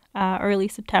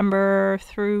September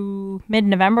through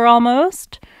mid-November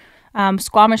almost.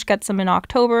 Squamish gets them in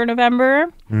October, November.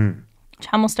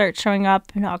 Chum will start showing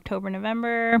up in October,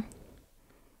 November.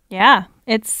 Yeah,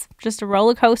 it's just a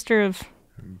roller coaster of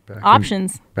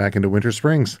options. Back into Winter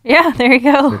Springs. Yeah, there you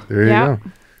go. There you go.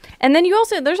 And then you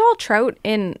also, there's all trout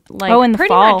in like in the pretty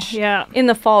fall. much Yeah. in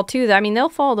the fall too. I mean, they'll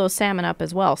follow those salmon up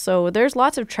as well. So there's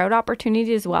lots of trout opportunities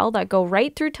as well that go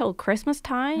right through till Christmas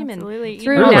time Absolutely. and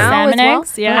through Even now salmon as well.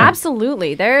 eggs, yeah.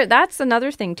 Absolutely. That's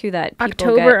another thing too that people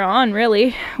October get. on,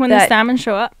 really, when the that- salmon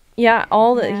show up. Yeah,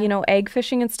 all the egg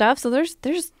fishing and stuff. So there's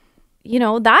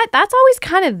that's always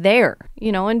kind of there,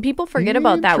 and people forget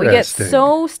about that. We get Interesting.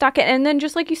 so stuck in, and then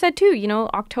just like you said too,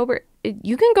 October,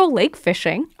 you can go lake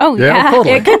fishing. Oh, Yeah, yeah.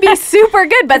 totally. It can be super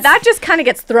good, but that just kind of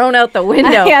gets thrown out the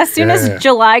window. Yeah, as soon Yeah. as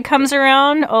July comes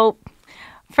around,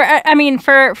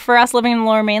 for us living in the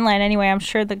Lower Mainland anyway, I'm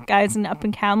sure the guys in up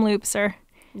in Kamloops are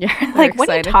Yeah, like, what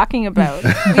are you talking about?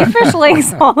 We fish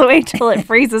lakes all the way till it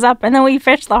freezes up, and then we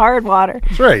fish the hard water.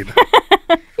 That's right.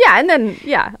 Yeah, and then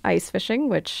ice fishing,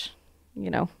 which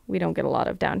we don't get a lot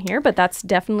of down here, but that's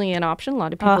definitely an option. A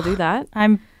lot of people do that.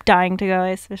 I'm dying to go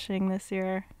ice fishing this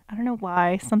year. I don't know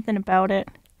why. Something about it.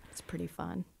 It's pretty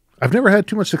fun. I've never had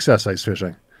too much success ice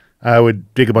fishing. I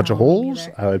would dig a bunch of holes.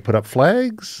 either. I would put up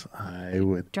flags.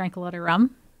 Drank a lot of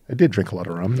rum. I did drink a lot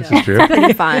of rum. This is true.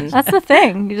 Pretty fun. That's the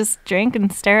thing. You just drink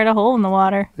and stare at a hole in the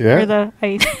water. Yeah. Or the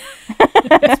ice.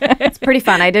 It's pretty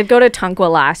fun. I did go to Tunkwa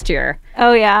last year,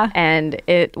 Oh, yeah. and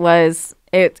it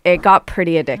got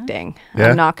pretty addicting. Yeah?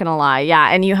 I'm not gonna lie. Yeah,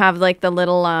 and you have like the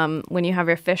little when you have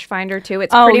your fish finder too.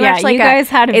 It's Oh, pretty yeah. much like You guys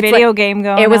had a it's video game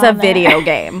going It was a on there. video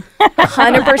game,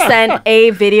 100% a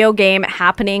video game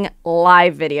happening,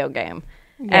 live video game,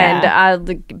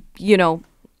 and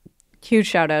huge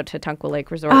shout out to Tunkwa Lake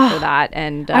Resort for that.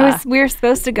 And We were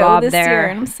supposed to go Rob this there year,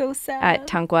 and I'm so sad. at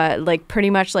Tunkwa, like pretty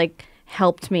much like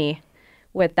helped me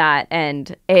with that,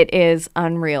 and it is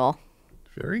unreal.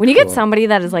 Very When you get cool. somebody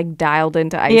that is like dialed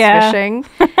into ice Yeah. fishing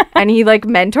and he like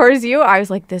mentors you, I was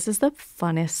like, this is the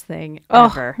funnest thing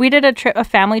ever. We did a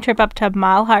family trip up to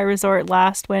Mile High Resort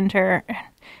last winter.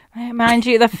 Mind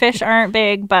you, the fish aren't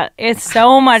big, but it's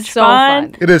so much So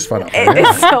fun. It is fun. Up there, yeah.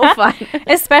 It's so fun.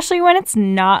 Especially when it's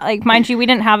not like, mind you, we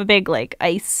didn't have a big like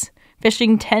ice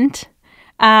fishing tent.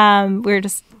 We were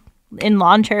just in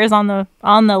lawn chairs on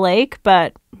the lake,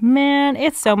 but man,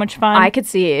 it's so much fun. I could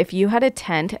see if you had a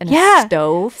tent and Yeah. a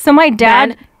stove, So my dad,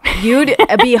 man, you'd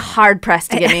be hard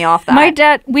pressed to get me off that. my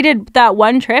dad, we did that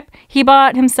one trip. He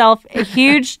bought himself a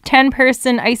huge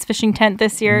 10-person ice fishing tent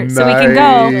this year so we can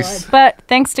Nice. go. But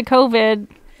thanks to COVID,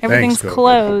 everything's COVID.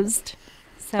 closed.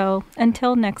 So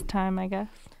until next time, I guess.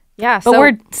 yeah, But so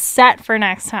we're set for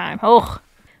next time. Oh,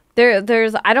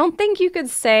 there's I don't think you could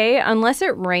say, unless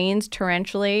it rains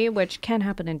torrentially, which can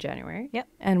happen in January. Yep.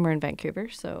 And we're in Vancouver,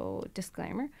 so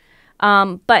disclaimer.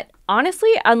 But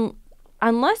honestly,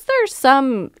 unless there's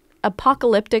some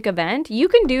apocalyptic event, you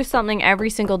can do something every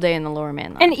single day in the Lower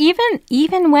Mainland. and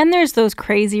even when there's those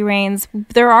crazy rains,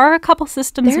 there are a couple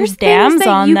systems There's with dams things that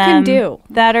on you them can do.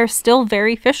 that are still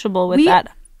very fishable with We-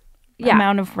 that yeah.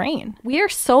 amount of rain. We are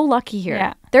so lucky here.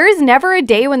 Yeah. There is never a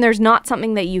day when there's not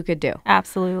something that you could do.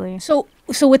 Absolutely. So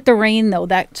with the rain though,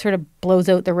 that sort of blows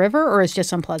out the river, or is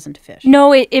just unpleasant to fish?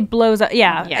 No, it blows up.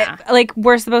 Yeah. Yeah. Like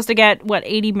we're supposed to get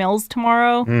 80 mils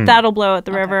tomorrow. That'll blow out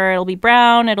the river. It'll be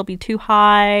brown. It'll be too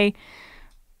high.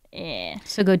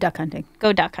 So go duck hunting.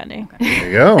 Go duck hunting. There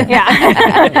you go.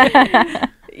 Yeah.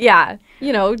 Yeah,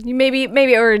 you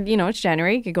maybe or it's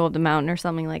January, you could go up the mountain or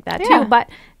something like that Yeah. too. But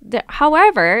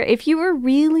however, if you were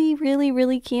really, really,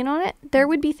 really keen on it, there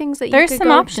would be things that you There's could some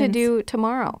go to options. do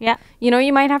tomorrow. Yeah.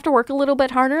 You might have to work a little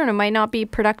bit harder, and it might not be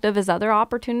productive as other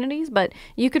opportunities, but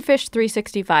you could fish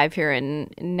 365 here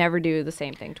and never do the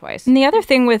same thing twice. And the other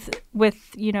thing with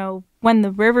when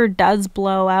the river does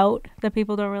blow out that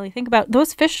people don't really think about,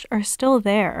 those fish are still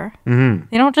there. Mm-hmm.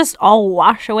 They don't just all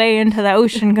wash away into the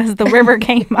ocean because the river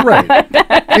came up. Right.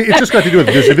 It's just got to do with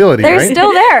visibility, They're right?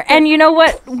 still there. And you know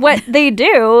what they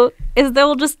do is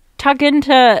they'll just tuck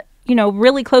into,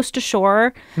 really close to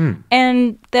shore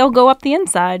and they'll go up the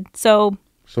inside. So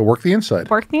So work the inside.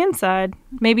 work the inside.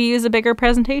 Maybe use a bigger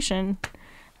presentation.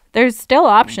 There's still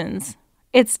options.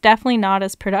 It's definitely not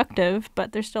as productive,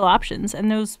 but there's still options. And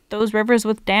those rivers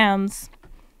with dams,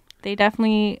 they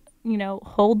definitely,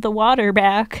 hold the water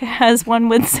back, as one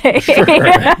would say.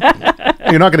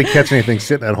 You're not going to catch anything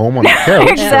sitting at home on the couch.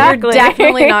 Exactly. You're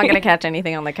definitely not going to catch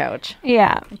anything on the couch.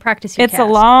 Yeah. Practice your It's a cast.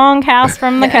 long cast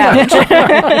from the couch.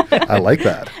 I like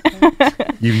that.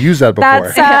 You've used that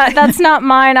before. That's not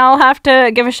mine. I'll have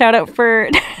to give a shout out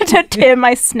to Tim.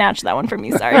 I snatched that one from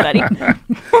you. Sorry, buddy.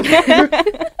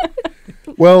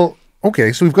 Well,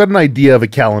 okay, so we've got an idea of a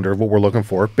calendar of what we're looking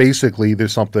for. Basically,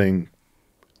 there's something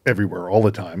everywhere all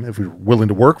the time if we're willing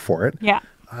to work for it. Yeah.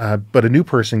 But a new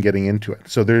person getting into it.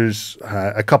 So there's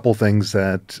a couple things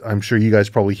that I'm sure you guys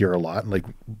probably hear a lot, like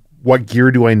what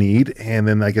gear do I need? And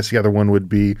then I guess the other one would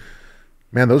be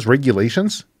Man, those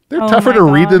regulations, they're Oh tougher my to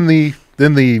read God.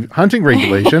 than the hunting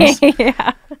regulations.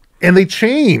 Yeah. And they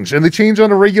change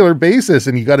on a regular basis.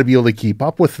 And you got to be able to keep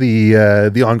up with the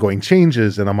ongoing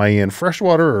changes. And am I in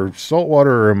freshwater or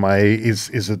saltwater, or is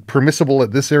it permissible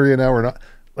at this area now or not?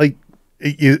 Like,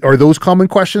 are those common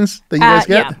questions that you guys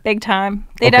get? Yeah, big time.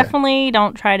 They Okay. definitely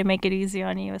don't try to make it easy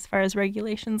on you as far as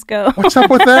regulations go. What's up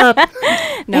with that?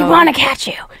 They want to catch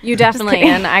you. You definitely,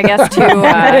 and I guess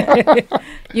too,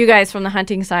 you guys from the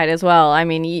hunting side as well. I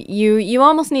mean, you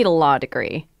almost need a law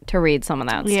degree to read some of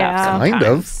that Yeah. stuff. Kind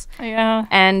of. sometimes. Yeah.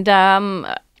 And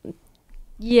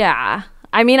yeah,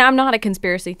 I mean, I'm not a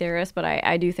conspiracy theorist, but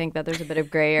I do think that there's a bit of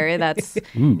gray area that's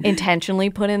intentionally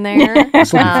put in there.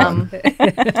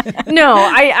 No,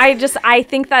 I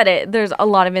think that there's a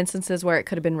lot of instances where it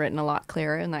could have been written a lot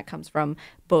clearer, and that comes from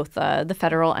both the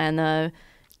federal and the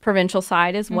provincial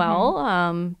side as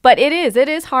well. But it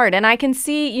is hard, and I can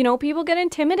see, people get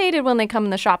intimidated when they come in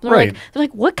the shop. They're Right.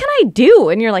 like, what can I do?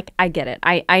 And you're like, I get it.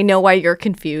 I know why you're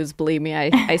confused. Believe me,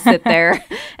 I sit there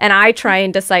and I try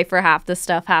and decipher half the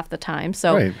stuff half the time.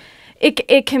 So Right.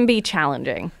 it can be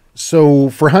challenging. So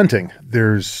for hunting,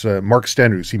 there's Mark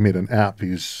Stenders. He made an app.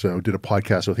 He's did a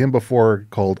podcast with him before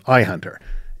called iHunter.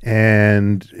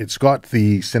 And it's got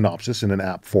the synopsis in an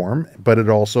app form, but it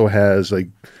also has like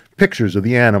pictures of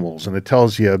the animals, and it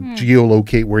tells you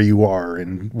geolocate where you are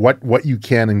and what you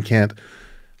can and can't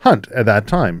hunt at that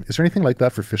time. Is there anything like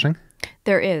that for fishing?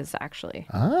 There is actually.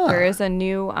 There is a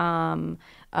new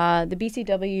the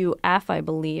BCWF, I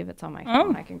believe. It's on my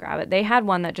phone. I can grab it. They had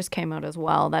one that just came out as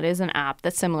well. That is an app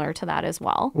that's similar to that as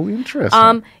well. Oh,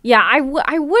 interesting. Yeah,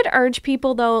 I would urge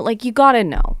people though, like, you got to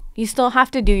know. You still have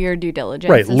to do your due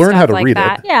diligence. Right, and learn stuff how to like read it.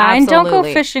 that. Yeah, and don't go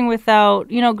Absolutely. fishing without,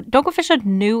 don't go fish a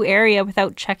new area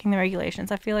without checking the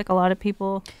regulations. I feel like a lot of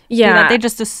people do Yeah. that. They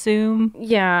just assume.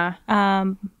 Yeah.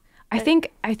 I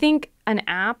think an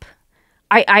app.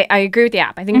 I agree with the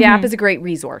app. I think the app is a great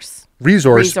resource.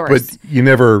 resource, but you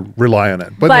never rely on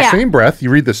it. But in But- the same breath, you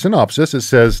read the synopsis, it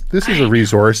says this is a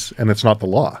resource and it's not the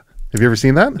law. Have you ever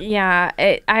seen that? Yeah,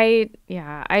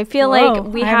 I feel Whoa, like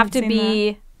we I have haven't to seen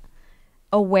be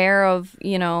aware of,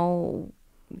 you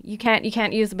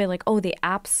can't use the bit like, oh, the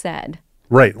app said.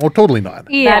 Right. Well, totally not.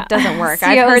 Yeah. That doesn't work. CO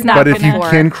I've is heard not that But if you before.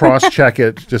 can cross-check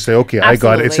it, just say, okay, I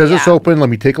got it. It Absolutely, says it's yeah. open. Let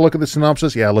me take a look at the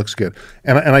synopsis. Yeah, it looks good.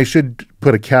 And I should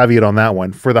put a caveat on that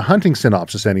one. For the hunting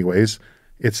synopsis anyways,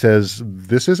 it says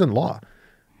this isn't law.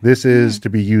 This is to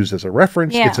be used as a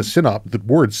reference. Yeah. It's a the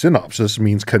word synopsis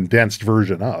means condensed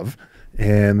version of.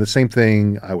 And the same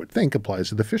thing, I would think, applies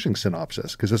to the fishing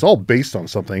synopsis because it's all based on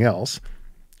something else.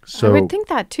 So I would think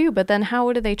that too, but then how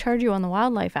would they charge you on the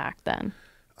Wildlife Act then?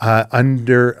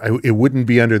 it wouldn't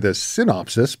be under the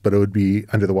synopsis, but it would be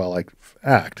under the Wildlife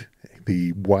Act.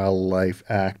 The Wildlife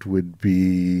Act would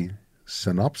be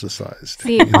synopsisized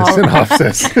See, in the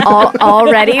synopsis.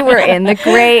 Already we're in the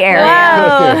gray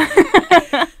area.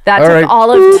 Okay. That All took right.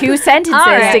 all of 2 sentences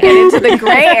right. to get into the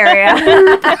gray area.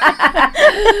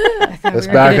 Let's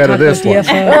back out of this one.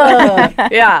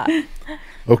 Yeah.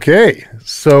 Okay,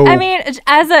 so I mean,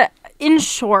 in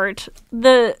short,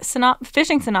 the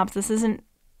fishing synopsis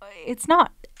it's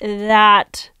not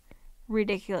that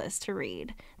ridiculous to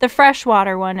read. The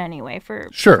freshwater one, anyway, for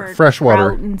freshwater.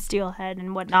 trout and steelhead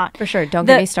and whatnot. For sure. Don't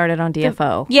The- get me started on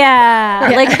DFO.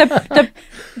 Yeah, like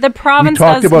the province We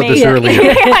talked does about this make- earlier.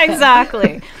 Yeah,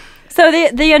 exactly. So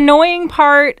the annoying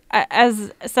part,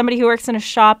 as somebody who works in a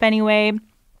shop anyway,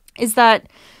 is that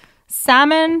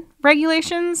salmon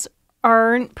regulations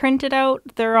aren't printed out.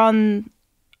 They're on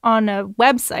a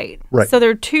website. Right. So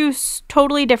they're two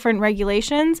totally different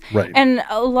regulations. Right. And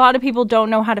a lot of people don't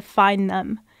know how to find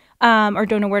them. Or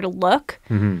don't know where to look.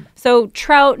 Mm-hmm. So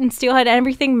trout and steelhead,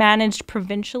 everything managed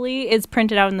provincially is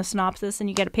printed out in the synopsis, and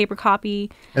you get a paper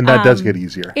copy. and that does get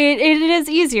easier. It is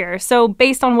easier. So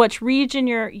based on which region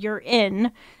you're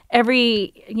in,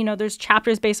 there's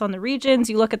chapters based on the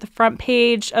regions. You look at the front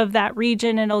page of that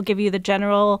region, and it'll give you the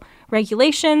general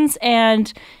regulations.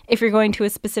 And if you're going to a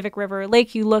specific river or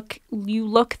lake, you look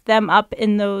them up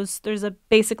in those. There's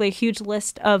basically a huge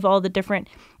list of all the different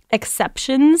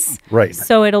exceptions. Right.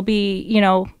 So it'll be,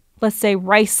 let's say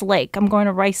Rice Lake. I'm going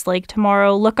to Rice Lake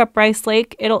tomorrow. Look up Rice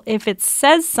Lake. If it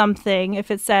says something, if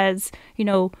it says,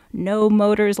 no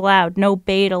motors allowed, no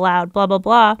bait allowed, blah, blah,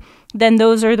 blah, then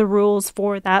those are the rules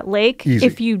for that lake. Easy.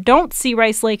 If you don't see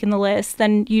Rice Lake in the list,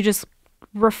 then you just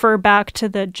refer back to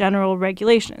the general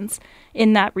regulations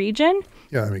in that region.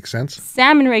 Yeah, that makes sense.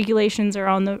 Salmon regulations are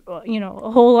on the,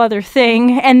 a whole other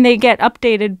thing, and they get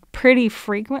updated pretty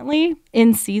frequently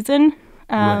in season.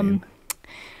 Right.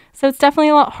 So it's definitely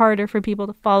a lot harder for people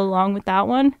to follow along with that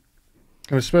one.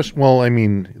 And especially, well, I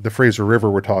mean, the Fraser River,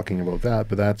 we're talking about that,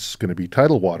 but that's going to be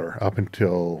tidal water up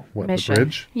until what, Mission. the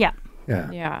bridge? Yeah. Yeah.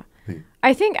 Yeah.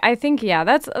 I think yeah,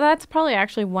 that's probably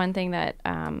actually one thing that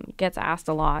gets asked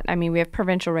a lot. I mean, we have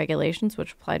provincial regulations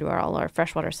which apply to all our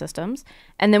freshwater systems,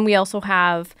 and then we also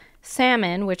have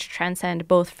salmon which transcend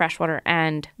both freshwater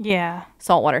and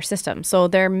saltwater systems. So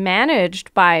they're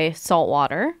managed by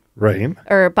saltwater, Right.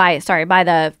 or by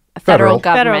the federal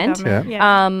government.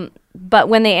 Yeah. But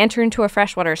when they enter into a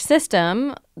freshwater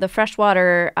system, the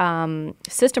freshwater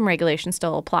system regulations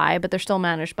still apply, but they're still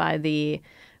managed by the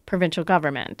provincial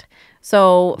government.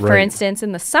 So, for instance,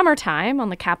 in the summertime on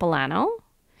the Capilano,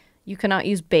 you cannot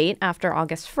use bait after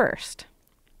August 1st.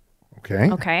 Okay.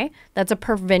 Okay? That's a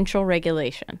provincial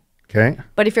regulation. Okay.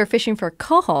 But if you're fishing for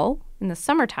coho in the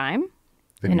summertime,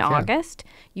 Then in you can. August,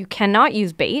 you cannot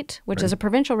use bait, which is a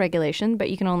provincial regulation, but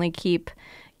you can only keep,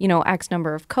 X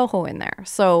number of coho in there.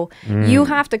 So you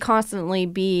have to constantly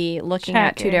be looking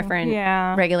at two Checking. different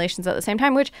Yeah. regulations at the same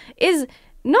time, which is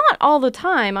not all the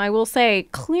time, I will say,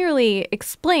 clearly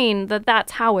explain that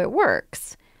that's how it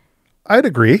works. I'd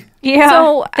agree. Yeah.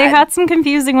 So, they had some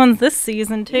confusing ones this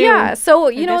season too. Yeah,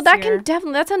 so this that year. can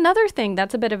definitely, that's another thing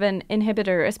that's a bit of an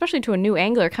inhibitor, especially to a new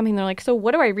angler coming. They're like, so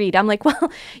what do I read? I'm like,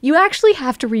 well, you actually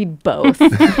have to read both.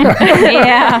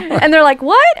 Yeah. And they're like,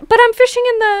 what? But I'm fishing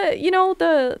in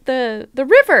the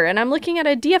river and I'm looking at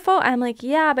a DFO. I'm like,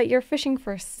 yeah, but you're fishing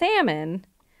for salmon.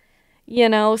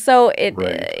 So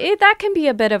that can be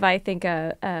a bit of, I think,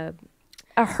 a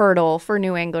hurdle for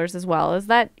new anglers as well, is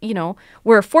that,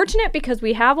 we're fortunate because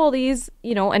we have all these,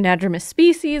 anadromous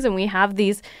species and we have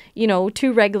these,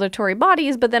 two regulatory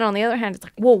bodies. But then on the other hand, it's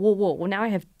like, whoa. Well, now I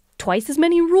have twice as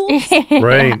many rules.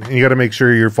 Right. And you got to make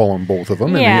sure you're following both of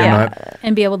them. And Yeah. you're not,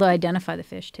 And be able to identify the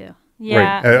fish too. Yeah.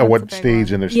 right. that's At a what big stage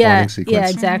one. in their spawning Yeah,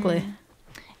 sequence. exactly.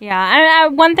 Yeah.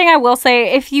 And one thing I will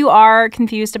say, if you are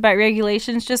confused about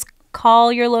regulations, just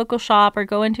call your local shop or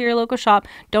go into your local shop.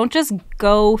 Don't just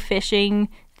go fishing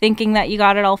thinking that you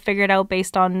got it all figured out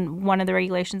based on one of the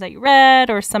regulations that you read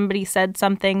or somebody said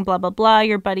something, blah, blah, blah.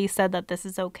 Your buddy said that this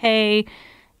is okay.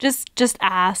 Just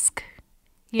ask.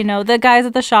 The guys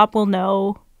at the shop will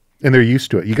know. And they're used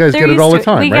to it. You guys They're get it used all to the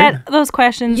time, We right? get those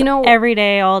questions every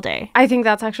day, all day. I think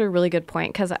that's actually a really good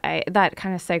point because that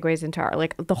kind of segues into our,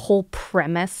 the whole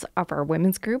premise of our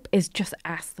women's group is just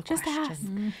ask the question.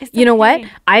 Ask. It's You know what? okay.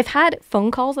 I've had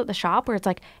phone calls at the shop where it's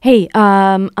like, hey,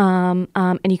 and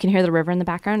you can hear the river in the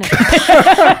background.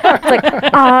 It's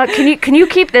like, can you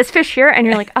keep this fish here? And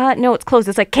you're like, no, it's closed.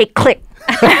 It's like, okay, click.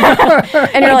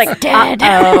 And you're like, dead.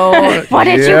 oh, What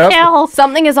did you Yep. kill?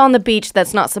 something is on the beach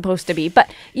that's not supposed to be. But,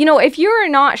 if you're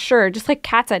not sure, just like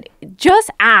Kat said, just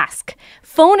ask.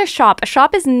 Phone a shop. A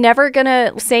shop is never going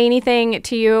to say anything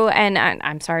to you. And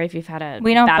I'm sorry if you've had a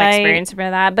We don't bad bite. experience with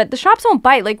that. But the shops don't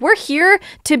bite. We're here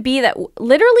to be that.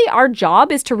 Literally, our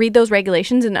job is to read those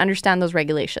regulations and understand those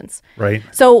regulations. Right.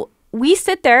 So we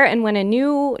sit there, and when a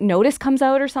new notice comes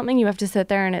out or something, you have to sit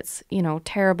there, and it's,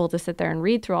 terrible to sit there and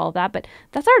read through all of that. But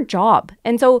that's our job.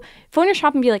 And so phone your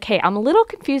shop and be like, hey, I'm a little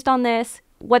confused on this.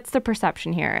 What's the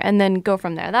perception here? And then go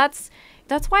from there. That's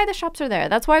why the shops are there.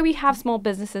 That's why we have small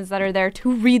businesses that are there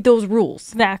to read those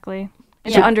rules Exactly.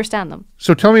 and to understand them.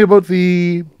 So tell me about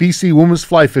the BC Women's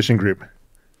Fly Fishing Group.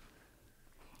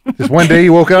 Just one day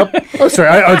you woke up. Oh, sorry.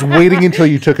 I was waiting until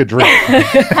you took a drink.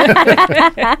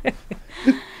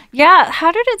 Yeah,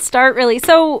 how did it start really?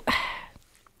 So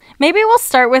maybe we'll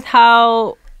start with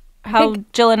how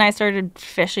Jill and I started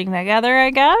fishing together, I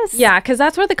guess. Yeah, because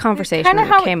that's where the conversation Kinda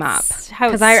how came up. it's- how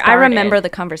it Because I remember started. the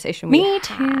conversation Me we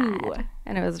too. had,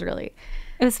 and it was really.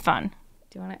 It was fun.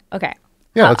 Do you want to? Okay.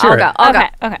 Yeah, let's hear I'll it. go. I'll go.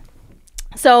 Okay.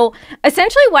 So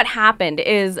essentially what happened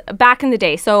is back in the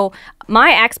day, so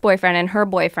my ex-boyfriend and her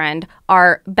boyfriend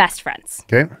are best friends.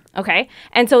 Okay. Okay.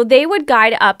 And so they would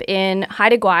guide up in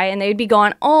Haida Gwaii and they'd be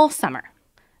gone all summer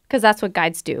because that's what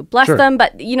guides do. Bless Sure. them.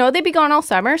 But, they'd be gone all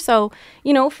summer. So,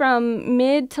 from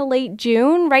mid to late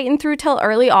June, right in through till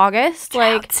early August.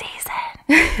 Season.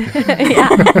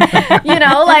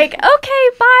 Okay,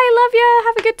 bye, love you,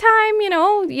 have a good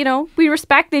time. We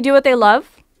respect, they do what they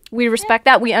love. We respect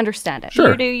that. We understand it.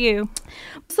 Sure. You do you.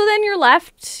 So then you're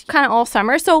left kind of all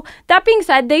summer. So that being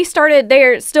said,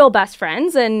 they're still best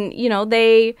friends and,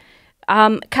 they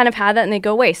kind of had that and they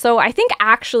go away. So I think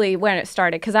actually when it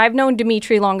started, because I've known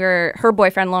Dimitri longer, her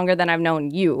boyfriend longer than I've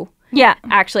known you. Yeah.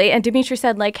 Actually, and Dimitri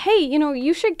said hey,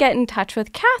 you should get in touch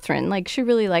with Catherine. She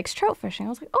really likes trout fishing. I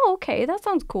was like, oh, okay, that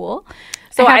sounds cool.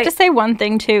 So I have to say one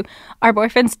thing too. Our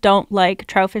boyfriends don't like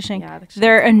trout fishing. Yeah, that's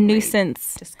They're a a great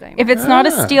nuisance. disclaimer. If it's not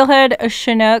a steelhead, a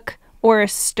chinook, or a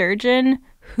sturgeon,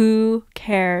 who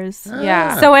cares?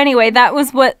 Yeah. So anyway, that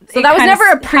was what. So that was never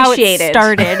how it appreciated.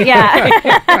 started.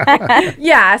 Yeah.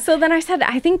 Yeah. So then I said,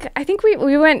 I think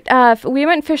we went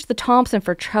and fished the Thompson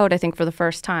for trout. I think for the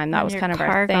first time. That was kind of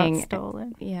our thing. Got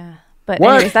stolen. Yeah. But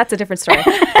What? anyways, that's a different story.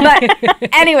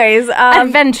 But anyways,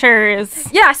 Adventures.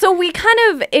 yeah. So it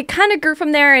kind of grew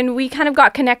from there, and we kind of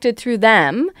got connected through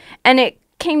them, and it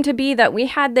came to be that we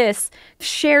had this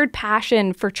shared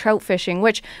passion for trout fishing,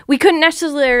 which we couldn't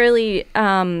necessarily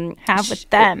Have with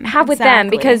them.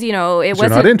 Because it So you're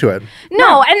wasn't not into it.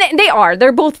 No, and they are.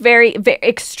 They're both very, very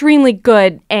extremely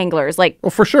good anglers, like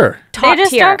Well, for sure. top They just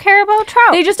tier. don't care about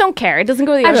trout. They just don't care. It doesn't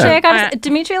go the other Actually, way. I got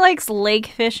Dimitri likes lake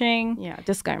fishing. Yeah,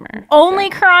 disclaimer. Only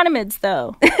chironomids,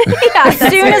 though. As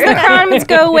soon as the chironomids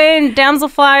go away and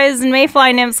damselflies and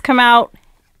mayfly nymphs come out,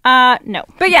 no.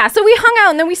 But yeah, so we hung out,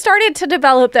 and then we started to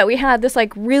develop that we had this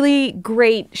like really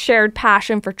great shared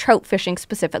passion for trout fishing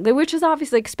specifically, which has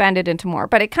obviously expanded into more.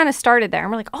 But it kind of started there, and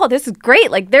we're like, oh, this is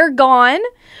great. Like, they're gone.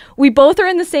 We both are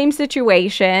in the same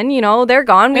situation. They're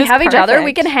gone. We It's have each other. We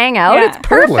perfect. can hang out. Yeah. It's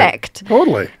perfect.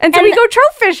 Totally. And so we go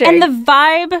trout fishing. And the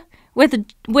vibe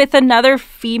with another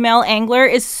female angler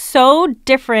is so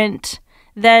different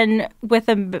than with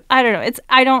I don't know.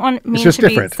 I don't want mean just to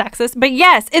different. be sexist, but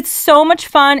yes, it's so much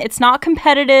fun. It's not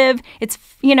competitive. It's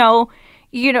you're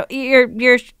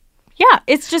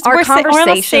it's just our we're on the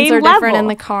conversations same are different level. in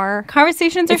the car.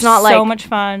 Conversations It's are not so like- much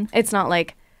fun. It's not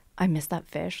like I missed that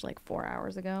fish like 4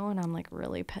 hours ago, and I'm like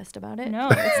really pissed about it. No,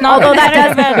 it's not.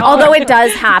 Although it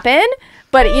does happen,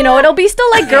 but it'll be still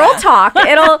like girl talk.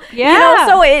 It'll Yeah.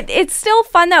 so it's still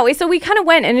fun that way. So we kind of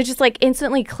went, and it just like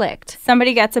instantly clicked.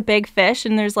 Somebody gets a big fish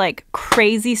and there's like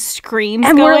crazy screams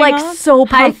And going we're like on. so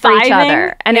pumped for each High-fiving.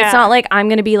 other. And it's Yeah. not like I'm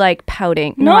gonna be like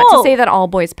pouting. No. Not to say that all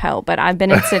boys pout, but I've been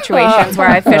in situations where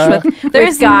I fish with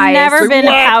There's guys. never been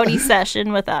a pouty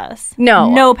session with us.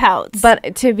 No pouts.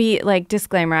 But to be like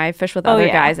disclaimer, I fish with other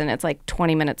yeah. guys, and it's like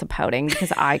 20 minutes of pouting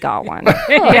because I got one.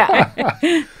 yeah.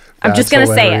 I'm just That's gonna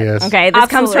say it. hilarious. Okay, this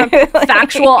comes from Absolutely.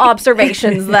 factual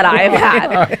observations that I've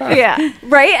had. yeah.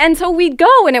 Right? And so we'd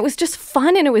go, and it was just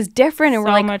fun, and it was different, and So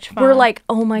we're like much we're fun. like,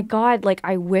 oh my god, like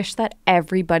I wish that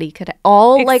everybody could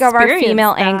all like of our Experience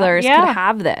female that. anglers Yeah. could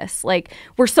have this. Like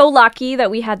we're so lucky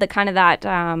that we had the kind of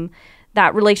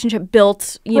that relationship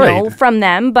built, Right. from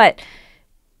them, but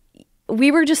we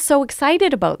were just so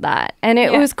excited about that, and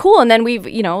it Yeah. was cool. And then we've,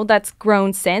 that's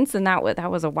grown since, and that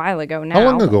was a while ago now. How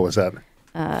long ago was that?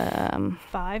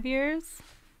 5 years?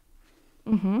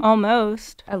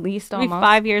 Almost. At least It'll be almost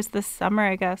 5 years this summer,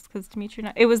 I guess, because Dimitri and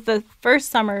I, it was the first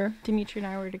summer Dimitri and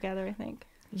I were together, I think.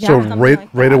 So something right like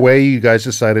right that. away, you guys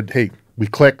decided, hey, we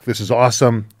click. This is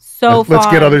awesome. So Let's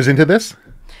get fun. others into this.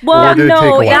 Well, Or did it take a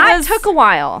no, while? it that was, took a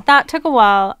while. that took a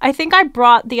while. I think I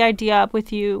brought the idea up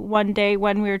with you one day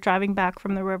when we were driving back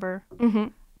from the river. Mm-hmm. I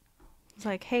was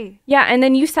like, hey. Yeah, and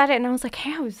then you said it, and I was like,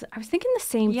 hey, I was thinking the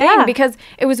same Yeah. thing, because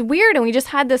it was weird, and we just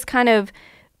had this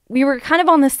we were kind of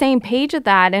on the same page at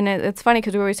that, and it's funny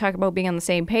because we always talk about being on the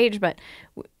same page, but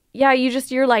yeah,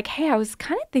 you're like, hey, I was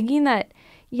kind of thinking that,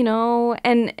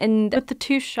 and With the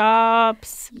two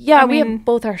shops. yeah, I we mean, have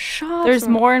both our shops. there's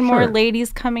more and more Sure.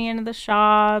 ladies coming into the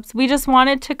shops. We just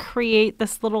wanted to create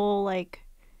this little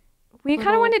We kind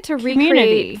of wanted to community.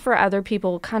 recreate for other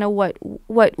people kind of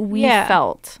what we Yeah.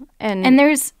 felt, and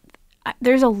there's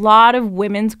a lot of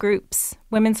women's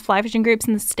fly fishing groups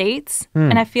in the States,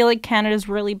 and I feel like Canada's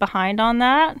really behind on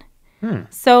that.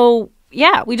 So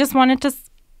yeah, we just wanted to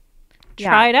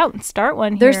try it out and start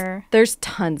one here. there's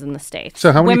tons in the States.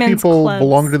 So how many Women's people clubs.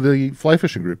 belong to the fly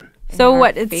fishing group? So our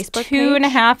what? It's Facebook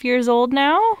 2.5 years old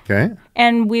now, Okay.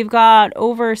 and we've got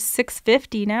over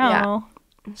 650 now.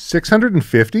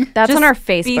 650? That's Just on our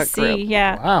Facebook BC, group.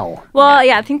 yeah. Wow. Well,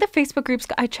 yeah, I think the Facebook groups,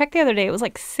 I checked the other day, it was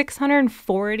like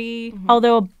 640,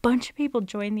 although a bunch of people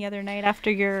joined the other night after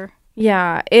your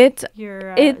Yeah, it's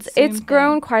Zoom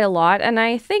grown thing. quite a lot, and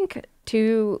I think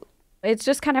too, it's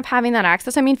just kind of having that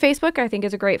access. I mean, Facebook I think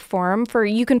is a great forum for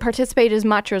you can participate as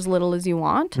much or as little as you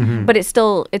want, but it's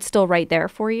still right there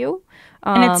for you.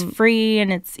 And it's free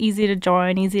and it's easy to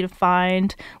join, easy to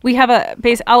find. We have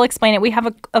I'll explain it. We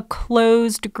have a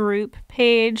closed group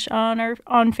page on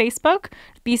Facebook,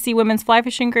 BC Women's Fly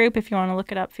Fishing Group. If you want to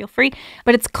look it up, feel free.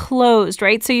 But it's closed,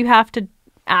 right? So you have to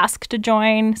ask to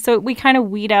join. So we kind of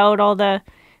weed out all the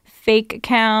fake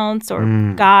accounts or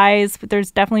guys, but there's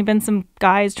definitely been some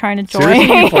guys trying to join.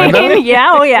 Seriously? You find that? Yeah,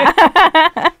 oh yeah.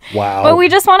 Wow. But we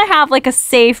just want to have like a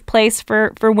safe place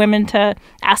for women to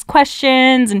ask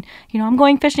questions, and I'm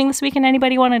going fishing this weekend.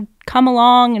 Anybody want to come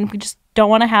along? And we just don't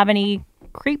want to have any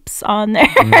creeps on there,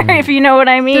 if you know what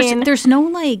I mean. There's no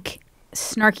like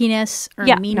snarkiness or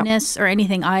Yeah, no. meanness or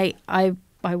anything. I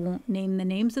I won't name the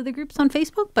names of the groups on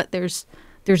Facebook, but there's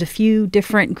a few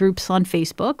different groups on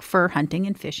Facebook for hunting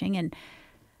and fishing, and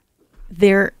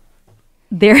there's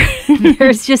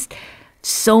just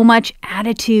so much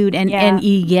attitude and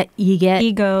you get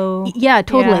ego. Yeah,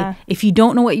 totally. Yeah. If you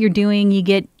don't know what you're doing, you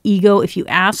get ego. If you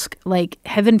ask, like,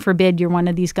 heaven forbid you're one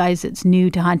of these guys that's new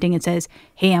to hunting and says,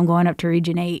 hey, I'm going up to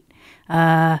Region 8.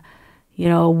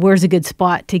 Where's a good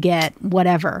spot to get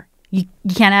whatever? You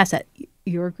can't ask that.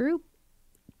 Your group,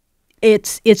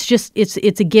 it's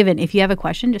a given. If you have a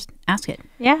question, just ask it.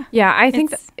 Yeah. Yeah, I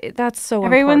think that's so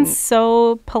Everyone's important.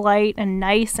 so polite and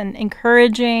nice and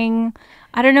encouraging.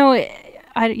 I don't know.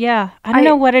 I don't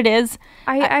know what it is.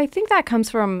 I think that comes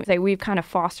from we've kind of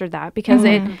fostered that because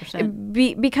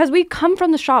because we come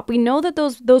from the shop. We know that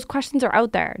those questions are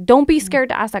out there. Don't be scared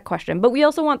to ask that question. But we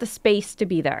also want the space to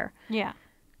be there. Yeah.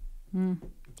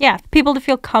 Yeah, people to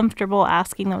feel comfortable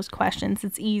asking those questions.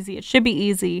 It's easy. It should be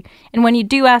easy. And when you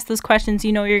do ask those questions,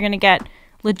 you know you're going to get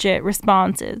legit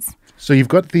responses. So you've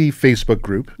got the Facebook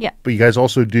group. Yeah. But you guys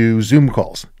also do Zoom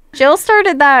calls. Jill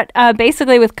started that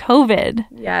basically with COVID.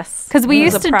 Yes. Because we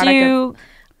used to do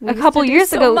a couple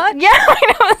years ago. Yeah,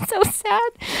 I know. It's so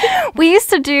sad. We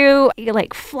used to do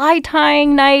like fly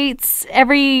tying nights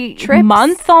every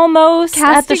month almost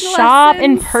at the shop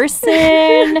in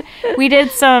person. We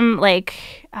did some like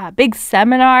big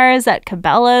seminars at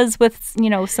Cabela's with,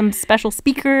 some special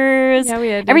speakers. Yeah, we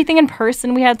did. Everything in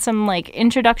person. We had some like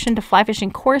introduction to fly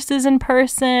fishing courses in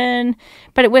person.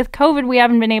 But with COVID, we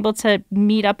haven't been able to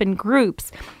meet up in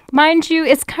groups. Mind you,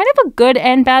 it's kind of a good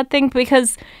and bad thing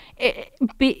because,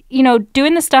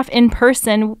 doing the stuff in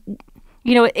person,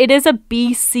 it is a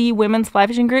BC women's fly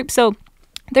fishing group. So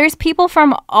there's people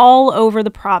from all over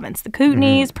the province, the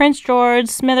Kootenays, Prince George,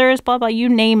 Smithers, blah, blah, you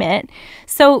name it.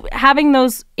 So having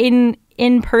those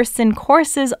in-person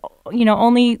courses,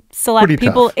 only select Pretty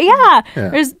people. Tough.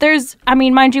 Yeah. There's,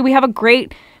 mind you, we have a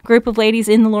great group of ladies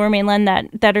in the Lower Mainland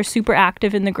that are super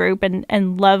active in the group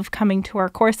and love coming to our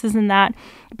courses and that.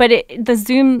 But the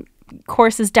Zoom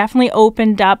courses definitely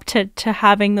opened up to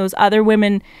having those other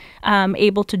women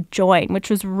able to join, which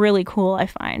was really cool, I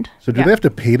find. So do they have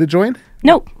to pay to join?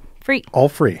 Nope. Free. All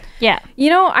free. Yeah.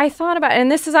 I thought about,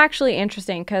 and this is actually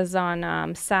interesting because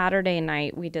on Saturday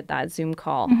night we did that Zoom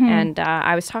call, and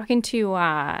I was talking to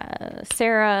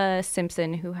Sarah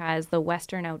Simpson, who has the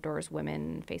Western Outdoors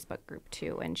Women Facebook group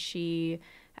too, and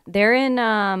they're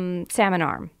in Salmon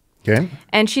Arm. Okay.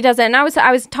 And she does it. And I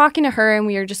was talking to her, and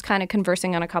we were just kind of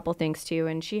conversing on a couple things too.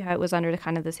 And she was under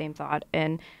kind of the same thought.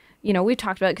 And we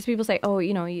talked about it because people say, oh,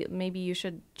 maybe you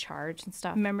should charge and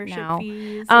stuff. Membership now.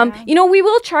 fees. We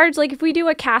will charge, like if we do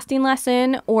a casting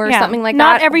lesson or something like that.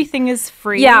 Not everything is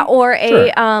free. Yeah, or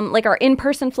like our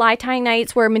in-person fly tying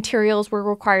nights where materials were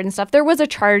required and stuff. There was a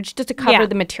charge just to cover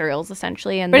the materials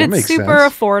essentially, and but makes it's super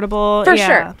sense. affordable For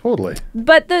sure. Totally.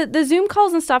 But the Zoom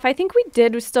calls and stuff, I think we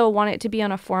did still want it to be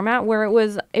on a format where it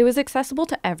was accessible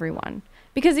to everyone,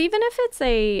 because even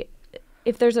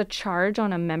if there's a charge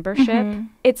on a membership,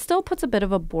 it still puts a bit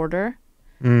of a border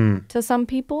to some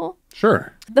people.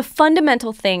 Sure. The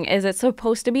fundamental thing is it's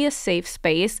supposed to be a safe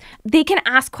space. They can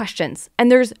ask questions,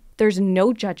 and there's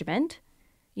no judgment.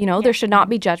 There should not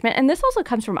be judgment. And this also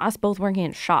comes from us both working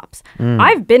in shops.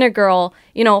 I've been a girl,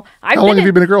 How long have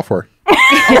you been a girl for?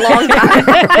 a long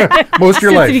time. Most of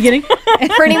your life. The beginning.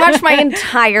 Pretty much my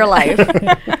entire life.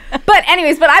 But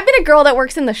I've been a girl that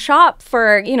works in the shop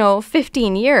for,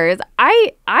 15 years.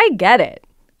 I get it.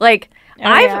 Like,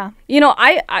 Talk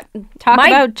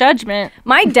about judgment.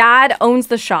 My dad owns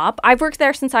the shop. I've worked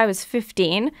there since I was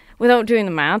 15. Without doing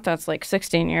the math, that's like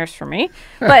 16 years for me.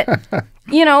 But,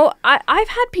 I've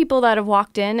had people that have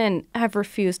walked in and have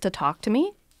refused to talk to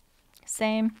me.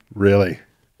 Same. Really?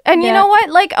 And you know what?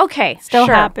 Like, okay, Still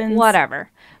sure, happens.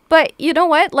 whatever. But you know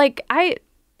what? Like,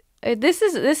 this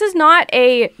is not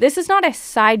a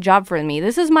side job for me.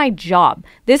 This is my job.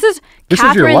 This is your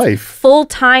Catherine's life.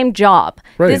 full-time job.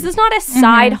 Right. This is not a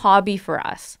side hobby for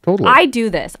us. Totally. I do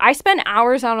this. I spend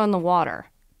hours out on the water.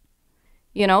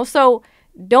 So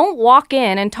don't walk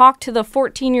in and talk to the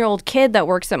 14-year-old kid that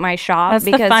works at my shop That's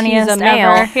the because he's funniest a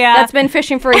male ever. Yeah. that's been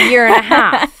fishing for a year and a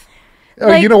half. Oh,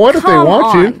 Like, you know what? If they come want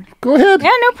on. to, go ahead.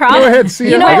 Yeah, no problem. Go ahead.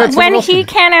 See You know I got what? someone When else he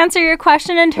to- can't answer your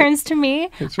question and turns to me,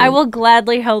 I will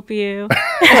gladly help you.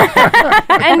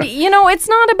 And it's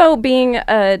not about being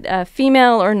a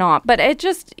female or not, but it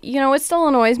just it still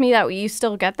annoys me that you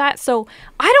still get that. So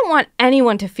I don't want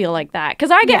anyone to feel like that,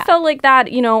 because I get felt like that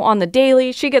on the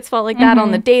daily. She gets felt like that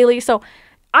on the daily. So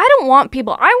I don't want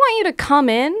people. I want you to come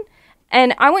in,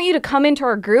 and I want you to come into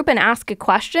our group and ask a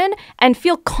question and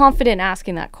feel confident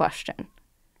asking that question.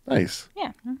 Nice.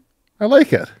 Yeah. I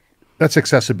like it. That's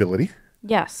accessibility.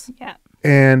 Yes. Yeah.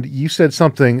 And you said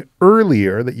something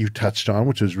earlier that you touched on,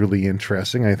 which is really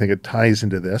interesting. I think it ties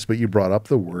into this, but you brought up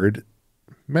the word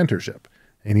mentorship.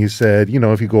 And you said, you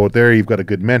know, if you go out there, you've got a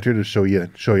good mentor to show you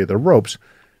the ropes.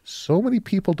 So many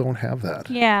people don't have that.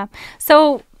 Yeah.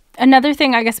 So another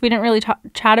thing I guess we didn't really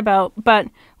chat about, but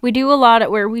we do a lot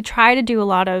where we try to do a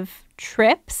lot of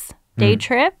trips, day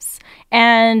trips,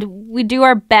 and we do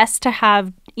our best to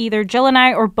have either Jill and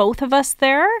I or both of us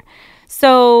there.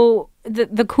 So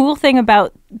the cool thing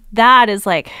about that is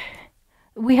like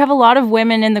we have a lot of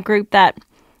women in the group that,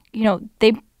 you know,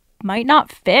 they might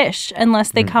not fish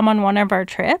unless they come on one of our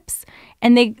trips.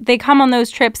 And they come on those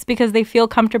trips because they feel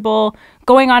comfortable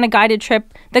going on a guided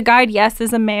trip. The guide, yes,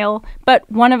 is a male, but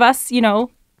one of us, you know,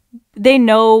 they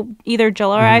know either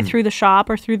Jill or I through the shop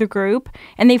or through the group,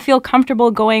 and they feel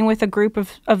comfortable going with a group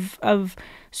of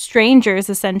strangers,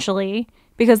 essentially,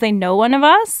 because they know one of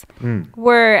us.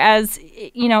 Whereas,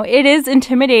 you know, it is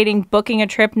intimidating booking a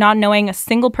trip, not knowing a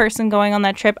single person going on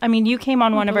that trip. I mean, you came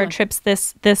on one of our trips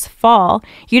this fall.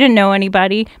 You didn't know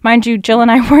anybody. Mind you, Jill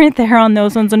and I weren't there on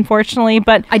those ones, unfortunately,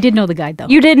 but I did know the guide, though.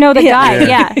 you did know the guide,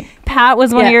 yeah. Pat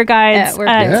was one of your guides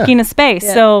at Skeena Space,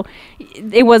 so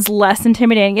it was less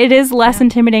intimidating. It is less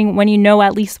intimidating when you know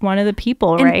at least one of the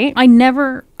people, And right? I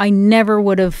never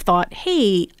would have thought,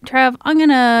 hey, Trev, I'm going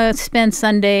to spend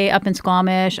Sunday up in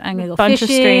Squamish. I'm going to go Bunch of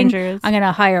fishing. strangers. I'm going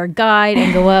to hire a guide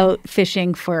and go out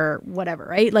fishing for whatever,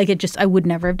 right? Like I would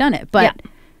never have done it. But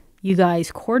you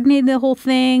guys coordinated the whole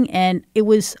thing, and it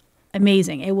was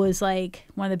amazing. It was like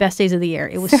one of the best days of the year.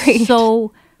 It was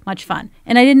so much fun.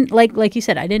 And I didn't, like you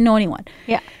said, I didn't know anyone.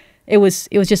 Yeah. It was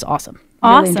just awesome.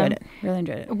 Awesome. Really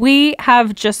enjoyed it. We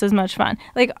have just as much fun.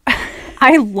 Like,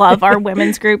 I love our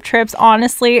women's group trips.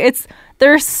 Honestly,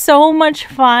 they're so much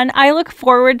fun. I look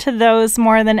forward to those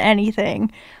more than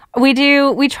anything. We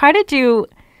try to do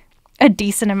a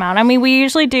decent amount. I mean, we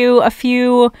usually do a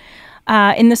few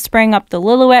in the spring up the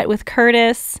Lillooet with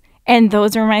Curtis, and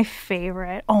those are my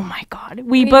favorite. Oh my God.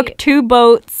 We booked 2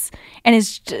 boats, and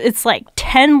it's like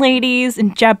 10 ladies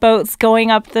in jet boats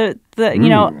going up the you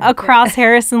know, across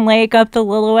Harrison Lake, up the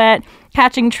Lillooet,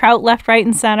 catching trout left, right,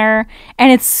 and center,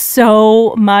 and it's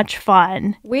so much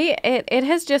fun. It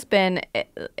has just been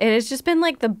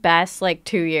like the best like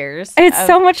 2 years. It's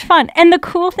so much fun, and the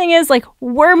cool thing is like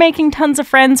we're making tons of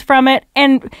friends from it,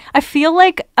 and I feel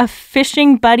like a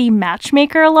fishing buddy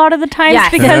matchmaker a lot of the times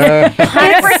because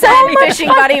it's so much fishing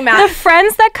fun. buddy match. The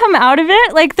friends that come out of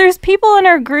it, like there's people in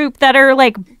our group that are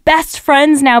like best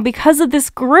friends now because of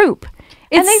this group.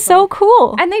 It's so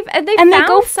cool. And they they found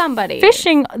go somebody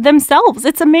fishing themselves.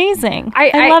 It's amazing.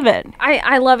 I love it.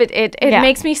 I love it. It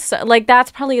makes me so, like,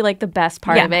 that's probably like the best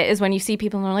part of it is when you see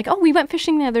people and they're like, oh, we went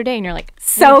fishing the other day, and you're like,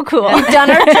 so cool. We've done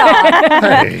our job.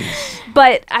 Nice.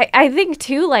 But I think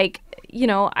too, like, you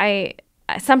know,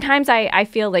 sometimes I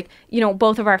feel like, you know,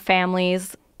 both of our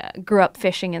families grew up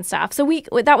fishing and stuff, so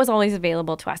that was always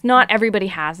available to us. Not everybody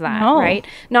has that, right?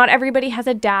 Not everybody has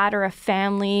a dad or a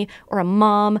family or a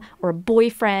mom or a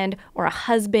boyfriend or a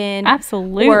husband,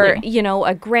 absolutely, or, you know,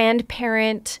 a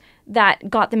grandparent that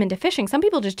got them into fishing. Some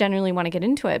people just genuinely want to get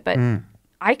into it, but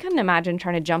I couldn't imagine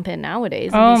trying to jump in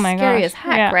nowadays. It'd be scary as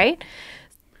heck, right?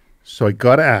 So I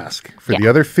got to ask, for the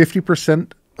other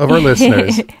 50% of our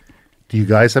listeners, do you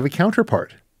guys have a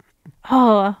counterpart?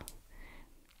 Oh,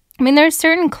 I mean, there's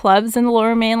certain clubs in the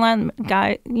Lower Mainland.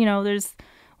 You know, there's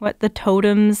the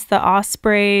Totems, the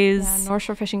Ospreys. Yeah, North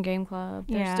Shore Fishing Game Club.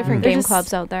 There's different game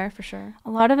clubs out there for sure.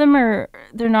 A lot of them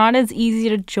they're not as easy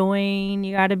to join.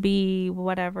 You got to be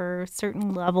whatever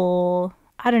certain level.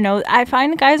 I don't know. I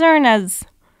find guys aren't as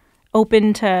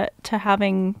open to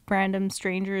having random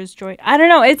strangers join. I don't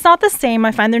know. It's not the same.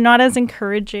 I find they're not as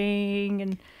encouraging,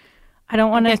 and I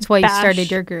don't want to. That's why you started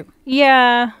your group.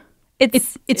 Yeah.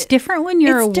 It's different when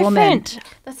you're a woman.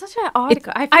 That's such an odd.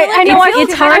 I know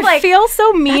it's hard. I feel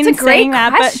so mean that's a great saying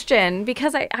that, question,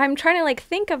 because I'm trying to like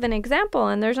think of an example,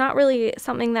 and there's not really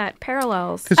something that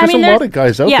parallels. Because there's a lot of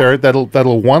guys out there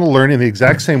that'll want to learn in the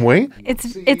exact same way.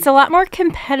 It's a lot more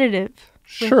competitive.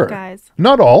 Sure, guys.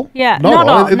 Not all. Yeah, not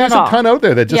all. And there's a ton out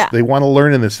there that just they want to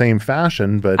learn in the same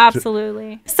fashion. But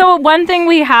absolutely. So one thing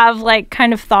we have like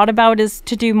kind of thought about is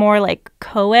to do more like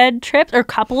co-ed trips or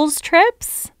couples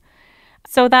trips.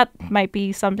 So that might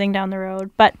be something down the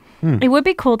road, but it would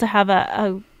be cool to have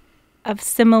a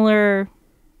similar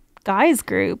guys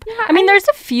group. Yeah, I mean, there's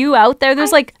a few out there.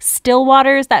 There's like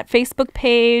Stillwater's, that Facebook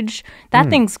page. That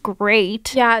thing's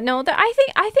great. Yeah, no, I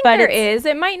think there is.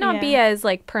 It might not be as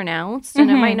like pronounced, and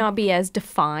it might not be as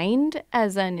defined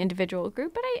as an individual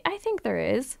group, but I think there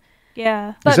is.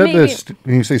 Yeah. But Is that maybe-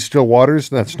 when you say Still Waters?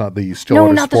 That's not the Still No,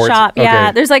 Waters not Sports? the shop. Yeah,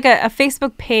 Okay. there's like a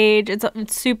Facebook page. It's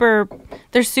super.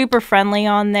 They're super friendly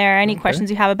on there. Any questions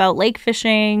you have about lake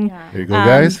fishing? There you go,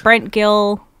 guys. Brent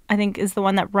Gill, I think, is the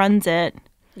one that runs it.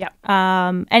 Yeah.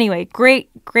 Anyway, great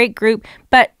group,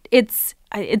 but it's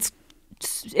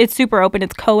super open.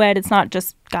 It's co-ed. It's not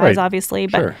just guys, Right. obviously,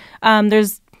 but Sure.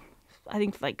 there's, I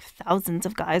think, like thousands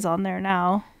of guys on there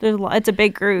now. There's it's a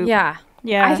big group. Yeah.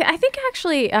 Yeah. I think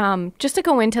actually, just to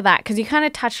go into that, because you kind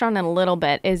of touched on it a little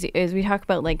bit, is we talk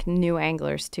about like new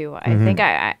anglers too. I think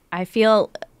I feel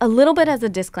a little bit as a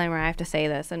disclaimer, I have to say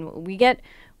this, and we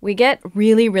get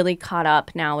really, really caught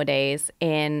up nowadays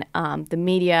in the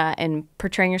media and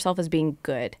portraying yourself as being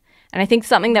good. And I think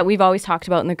something that we've always talked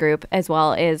about in the group as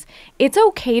well is it's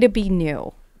okay to be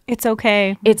new. It's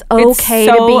okay. It's okay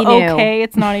to be new. Okay,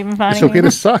 it's not even funny. It's okay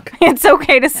to suck. It's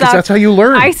okay to suck. That's how you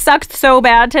learn. I sucked so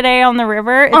bad today on the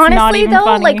river. It's Honestly, not even though,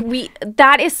 funny. like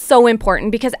that is so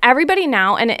important because everybody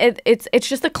now, and it's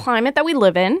just the climate that we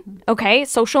live in. Okay,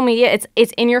 social media,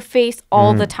 it's in your face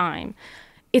all the time.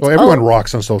 It's Well, everyone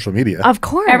rocks on social media. of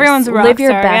course, Everyone's a rock live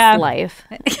your star, best yeah. life.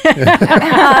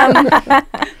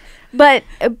 But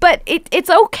it's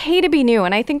okay to be new,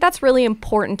 and I think that's really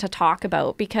important to talk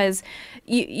about because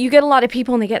you get a lot of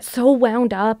people and they get so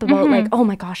wound up about like, oh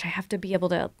my gosh, I have to be able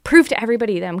to prove to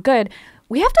everybody that I'm good.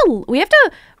 We have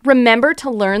to remember to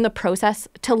learn the process,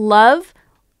 to love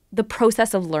the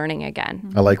process of learning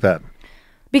again, I like that.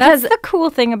 because that's the cool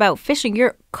thing about fishing.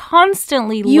 You're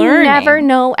constantly you learning. never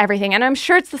know everything. And I'm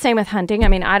sure it's the same with hunting. I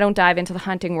mean, I don't dive into the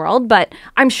hunting world, but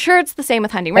I'm sure it's the same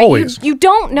with hunting, right? Always. You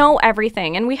don't know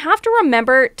everything. And we have to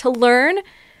remember to learn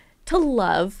to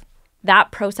love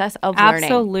that process of learning.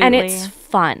 Absolutely. And it's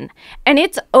fun. And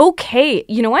it's okay.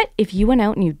 You know what? If you went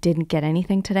out and you didn't get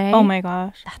anything today, Oh my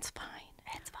gosh. that's fine.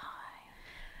 It's fine.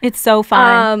 It's so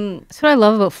fun. That's what I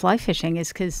love about fly fishing is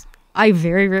because I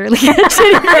very rarely catch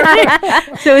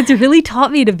anything. So it's really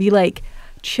taught me to be like,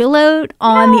 chill out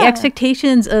on the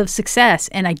expectations of success.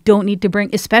 And I don't need to bring,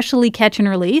 especially catch and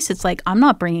release. It's like, I'm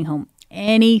not bringing home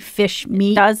any fish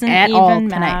meat Doesn't at even all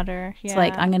tonight. matter. It's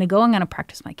like, Yeah. I'm going to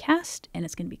practice my cast and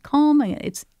it's going to be calm.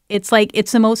 It's like,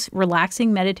 it's the most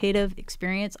relaxing meditative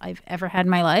experience I've ever had in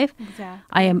my life. Exactly.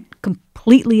 I am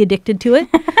completely addicted to it.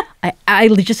 I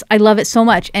love it so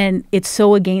much. And it's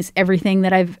so against everything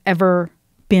that I've ever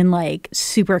been like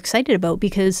super excited about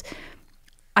because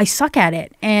I suck at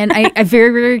it. And I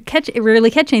very rarely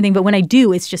catch anything. But when I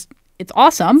do, it's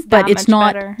awesome. But that it's much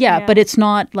not, better. yeah, but it's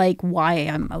not like why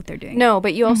I'm out there doing it. No,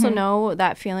 but you also know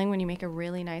that feeling when you make a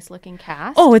really nice looking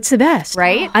cast. Oh, it's the best.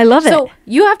 Right? I love it. So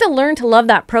you have to learn to love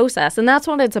that process, and that's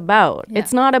what it's about.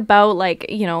 It's not about like,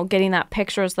 getting that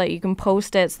picture so that you can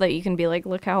post it so that you can be like,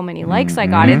 look how many likes I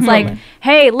got. It's like,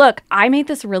 hey, look, I made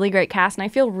this really great cast and I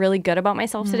feel really good about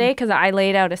myself today because I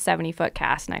laid out a 70-foot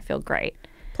cast and I feel great.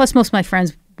 Plus, most of my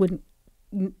friends wouldn't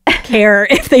care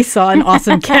if they saw an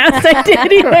awesome cast I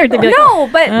did either. They'd be like, No,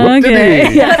 but okay.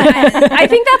 I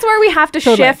think that's where we have to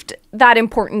shift that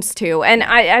importance to. And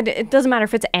it doesn't matter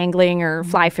if it's angling or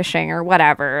fly fishing or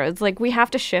whatever. It's like we have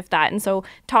to shift that. And so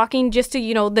talking just to, the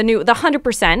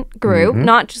 100% group,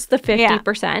 not just the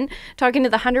 50%, talking to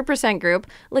the 100% group,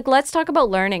 like let's talk about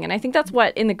learning. And I think that's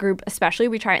what in the group especially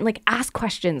we try and like ask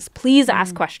questions. Please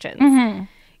ask questions.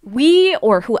 We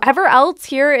or whoever else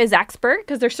here is expert,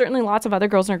 because there's certainly lots of other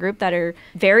girls in our group that are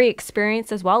very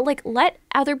experienced as well. Like, let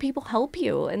other people help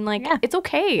you. And, like, it's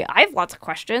okay. I have lots of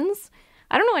questions.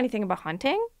 I don't know anything about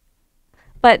hunting.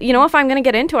 But, if I'm going to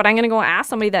get into it, I'm going to go ask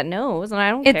somebody that knows, and I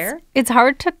don't care. It's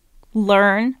hard to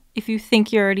learn if you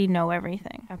think you already know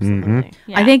everything. Absolutely.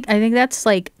 Yeah. I think that's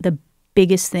like the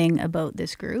biggest thing about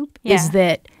this group is Yeah.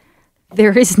 that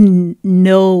there is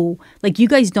no, like, you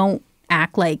guys don't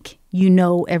act like you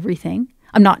know everything.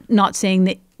 I'm not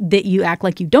saying that you act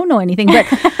like you don't know anything, but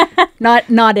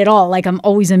not at all. Like, I'm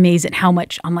always amazed at how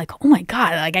much I'm like, oh my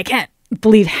God, like I can't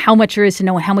believe how much there is to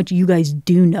know and how much you guys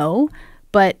do know,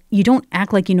 but you don't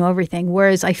act like you know everything.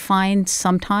 Whereas I find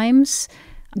sometimes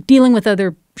dealing with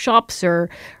other shops or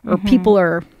people,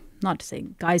 or not to say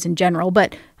guys in general,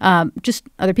 but just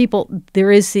other people,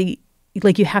 there is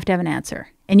like you have to have an answer,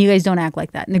 and you guys don't act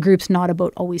like that. And the group's not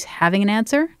about always having an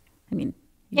answer. I mean,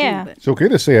 you do, Yeah. but- It's okay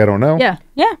to say I don't know. yeah.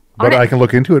 Yeah. But I can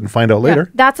look into it and find out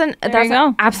later. That's you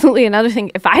go. absolutely another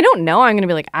thing. If I don't know, I'm going to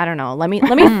be like, I don't know. Let me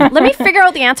figure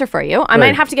out the answer for you. I might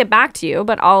Right. have to get back to you,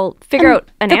 but I'll figure out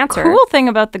an answer. The cool thing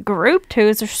about the group too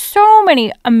is there's so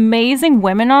many amazing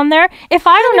women on there. If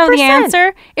I don't know the 100%.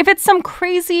 answer, if it's some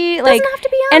crazy like have to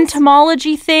be us.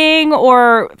 entomology thing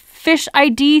or fish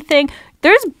ID thing,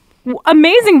 there's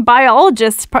amazing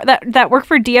biologists that work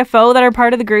for DFO that are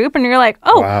part of the group, and you're like,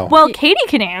 oh, Wow. well, Katie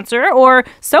can answer, or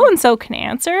so-and-so can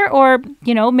answer, or,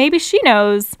 maybe she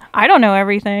knows. I don't know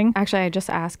everything. Actually, I just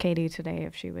asked Katie today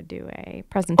if she would do a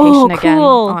presentation again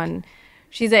cool. on.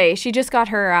 She just got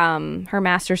her her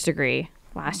master's degree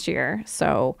last year,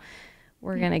 so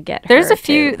we're gonna get. There's her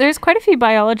quite a few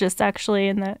biologists actually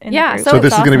in the Yeah, group. so So it's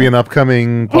this is going to be an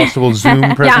upcoming possible Zoom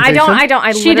presentation? Yeah, I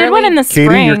don't. She did one in the spring.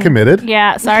 Katie, you're committed.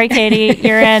 Yeah, sorry, Katie,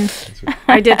 you're in.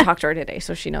 I did talk to her today,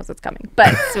 so she knows it's coming.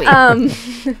 But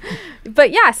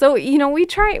but yeah, so we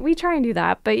try and do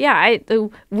that. But yeah,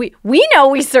 we know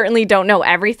we certainly don't know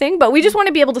everything, but we just want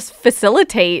to be able to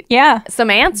facilitate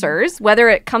some answers, whether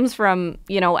it comes from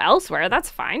elsewhere. That's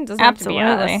fine. Doesn't have to be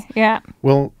us. Yeah.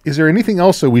 Well, is there anything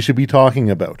else that we should be talking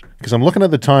about? Because I'm looking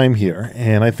at the time here,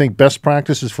 and I think best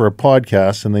practices for a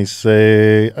podcast, and they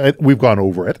say we've gone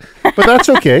over it, but that's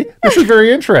okay. This is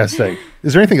very interesting.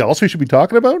 Is there anything else we should be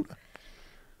talking about?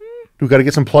 Do we got to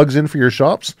get some plugs in for your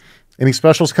shops? Any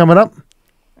specials coming up?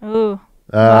 Ooh.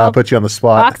 I'll put you on the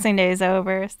spot. Boxing Day's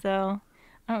over, so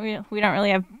we don't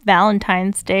really have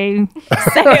Valentine's Day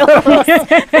sales.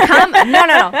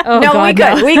 No.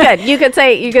 We could. You could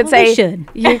say you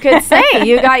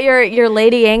got your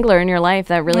lady angler in your life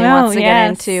that really wants to get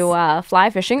into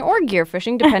fly fishing or gear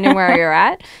fishing, depending where you're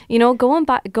at. Go and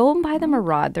buy them a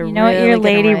rod. They're what your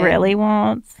lady really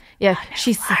wants? Yeah,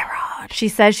 she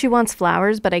says she wants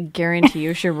flowers, but I guarantee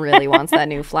you she really wants that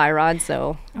new fly rod.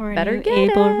 So or better get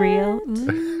able it. reel.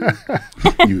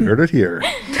 You heard it here.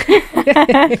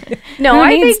 No,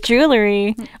 I think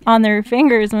jewelry on their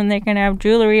fingers when they can have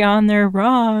jewelry on their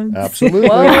rods. Absolutely.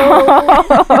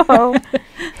 I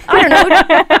don't know.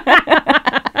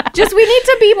 Just we need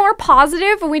to be more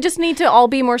positive, and we just need to all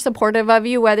be more supportive of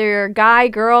you, whether you're a guy,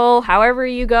 girl, however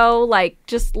you go. Like,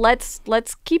 just let's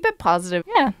keep it positive.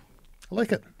 Yeah. I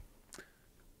like it.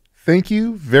 Thank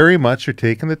you very much for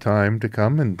taking the time to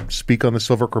come and speak on the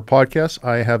Silvercore podcast.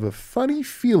 I have a funny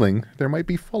feeling there might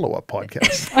be follow-up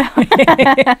podcasts.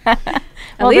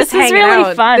 Well, this is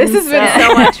really fun. This has been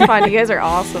so much fun. You guys are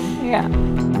awesome. Yeah.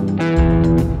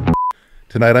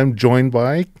 Tonight I'm joined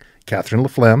by Catherine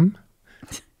Laflamme.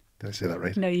 Did I say that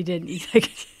right? No, you didn't.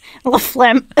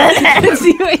 Laflamme.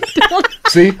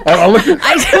 See? I looked at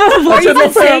Before you were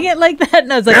saying it like that,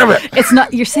 and I was like, it's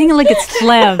not, you're saying it like it's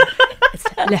phlegm. It's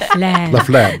Laflamme.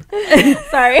 Laflamme.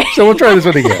 Sorry. So we'll try this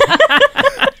one again.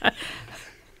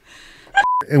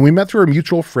 And we met through our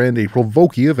mutual friend, April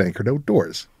Vokey of Anchored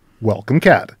Outdoors. Welcome,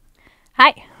 Kat.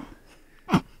 Hi.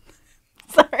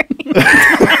 Sorry.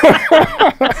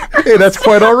 Hey, that's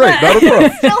quite all right. Not a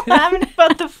problem. Still laughing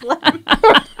about the phlegm.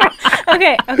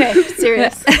 Okay.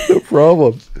 Serious. No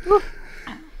problem.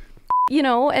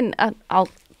 And I'll.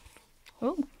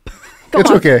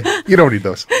 It's okay. You don't need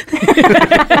those.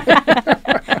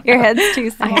 Your head's too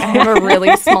small. I have a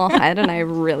really small head and I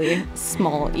have really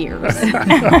small ears.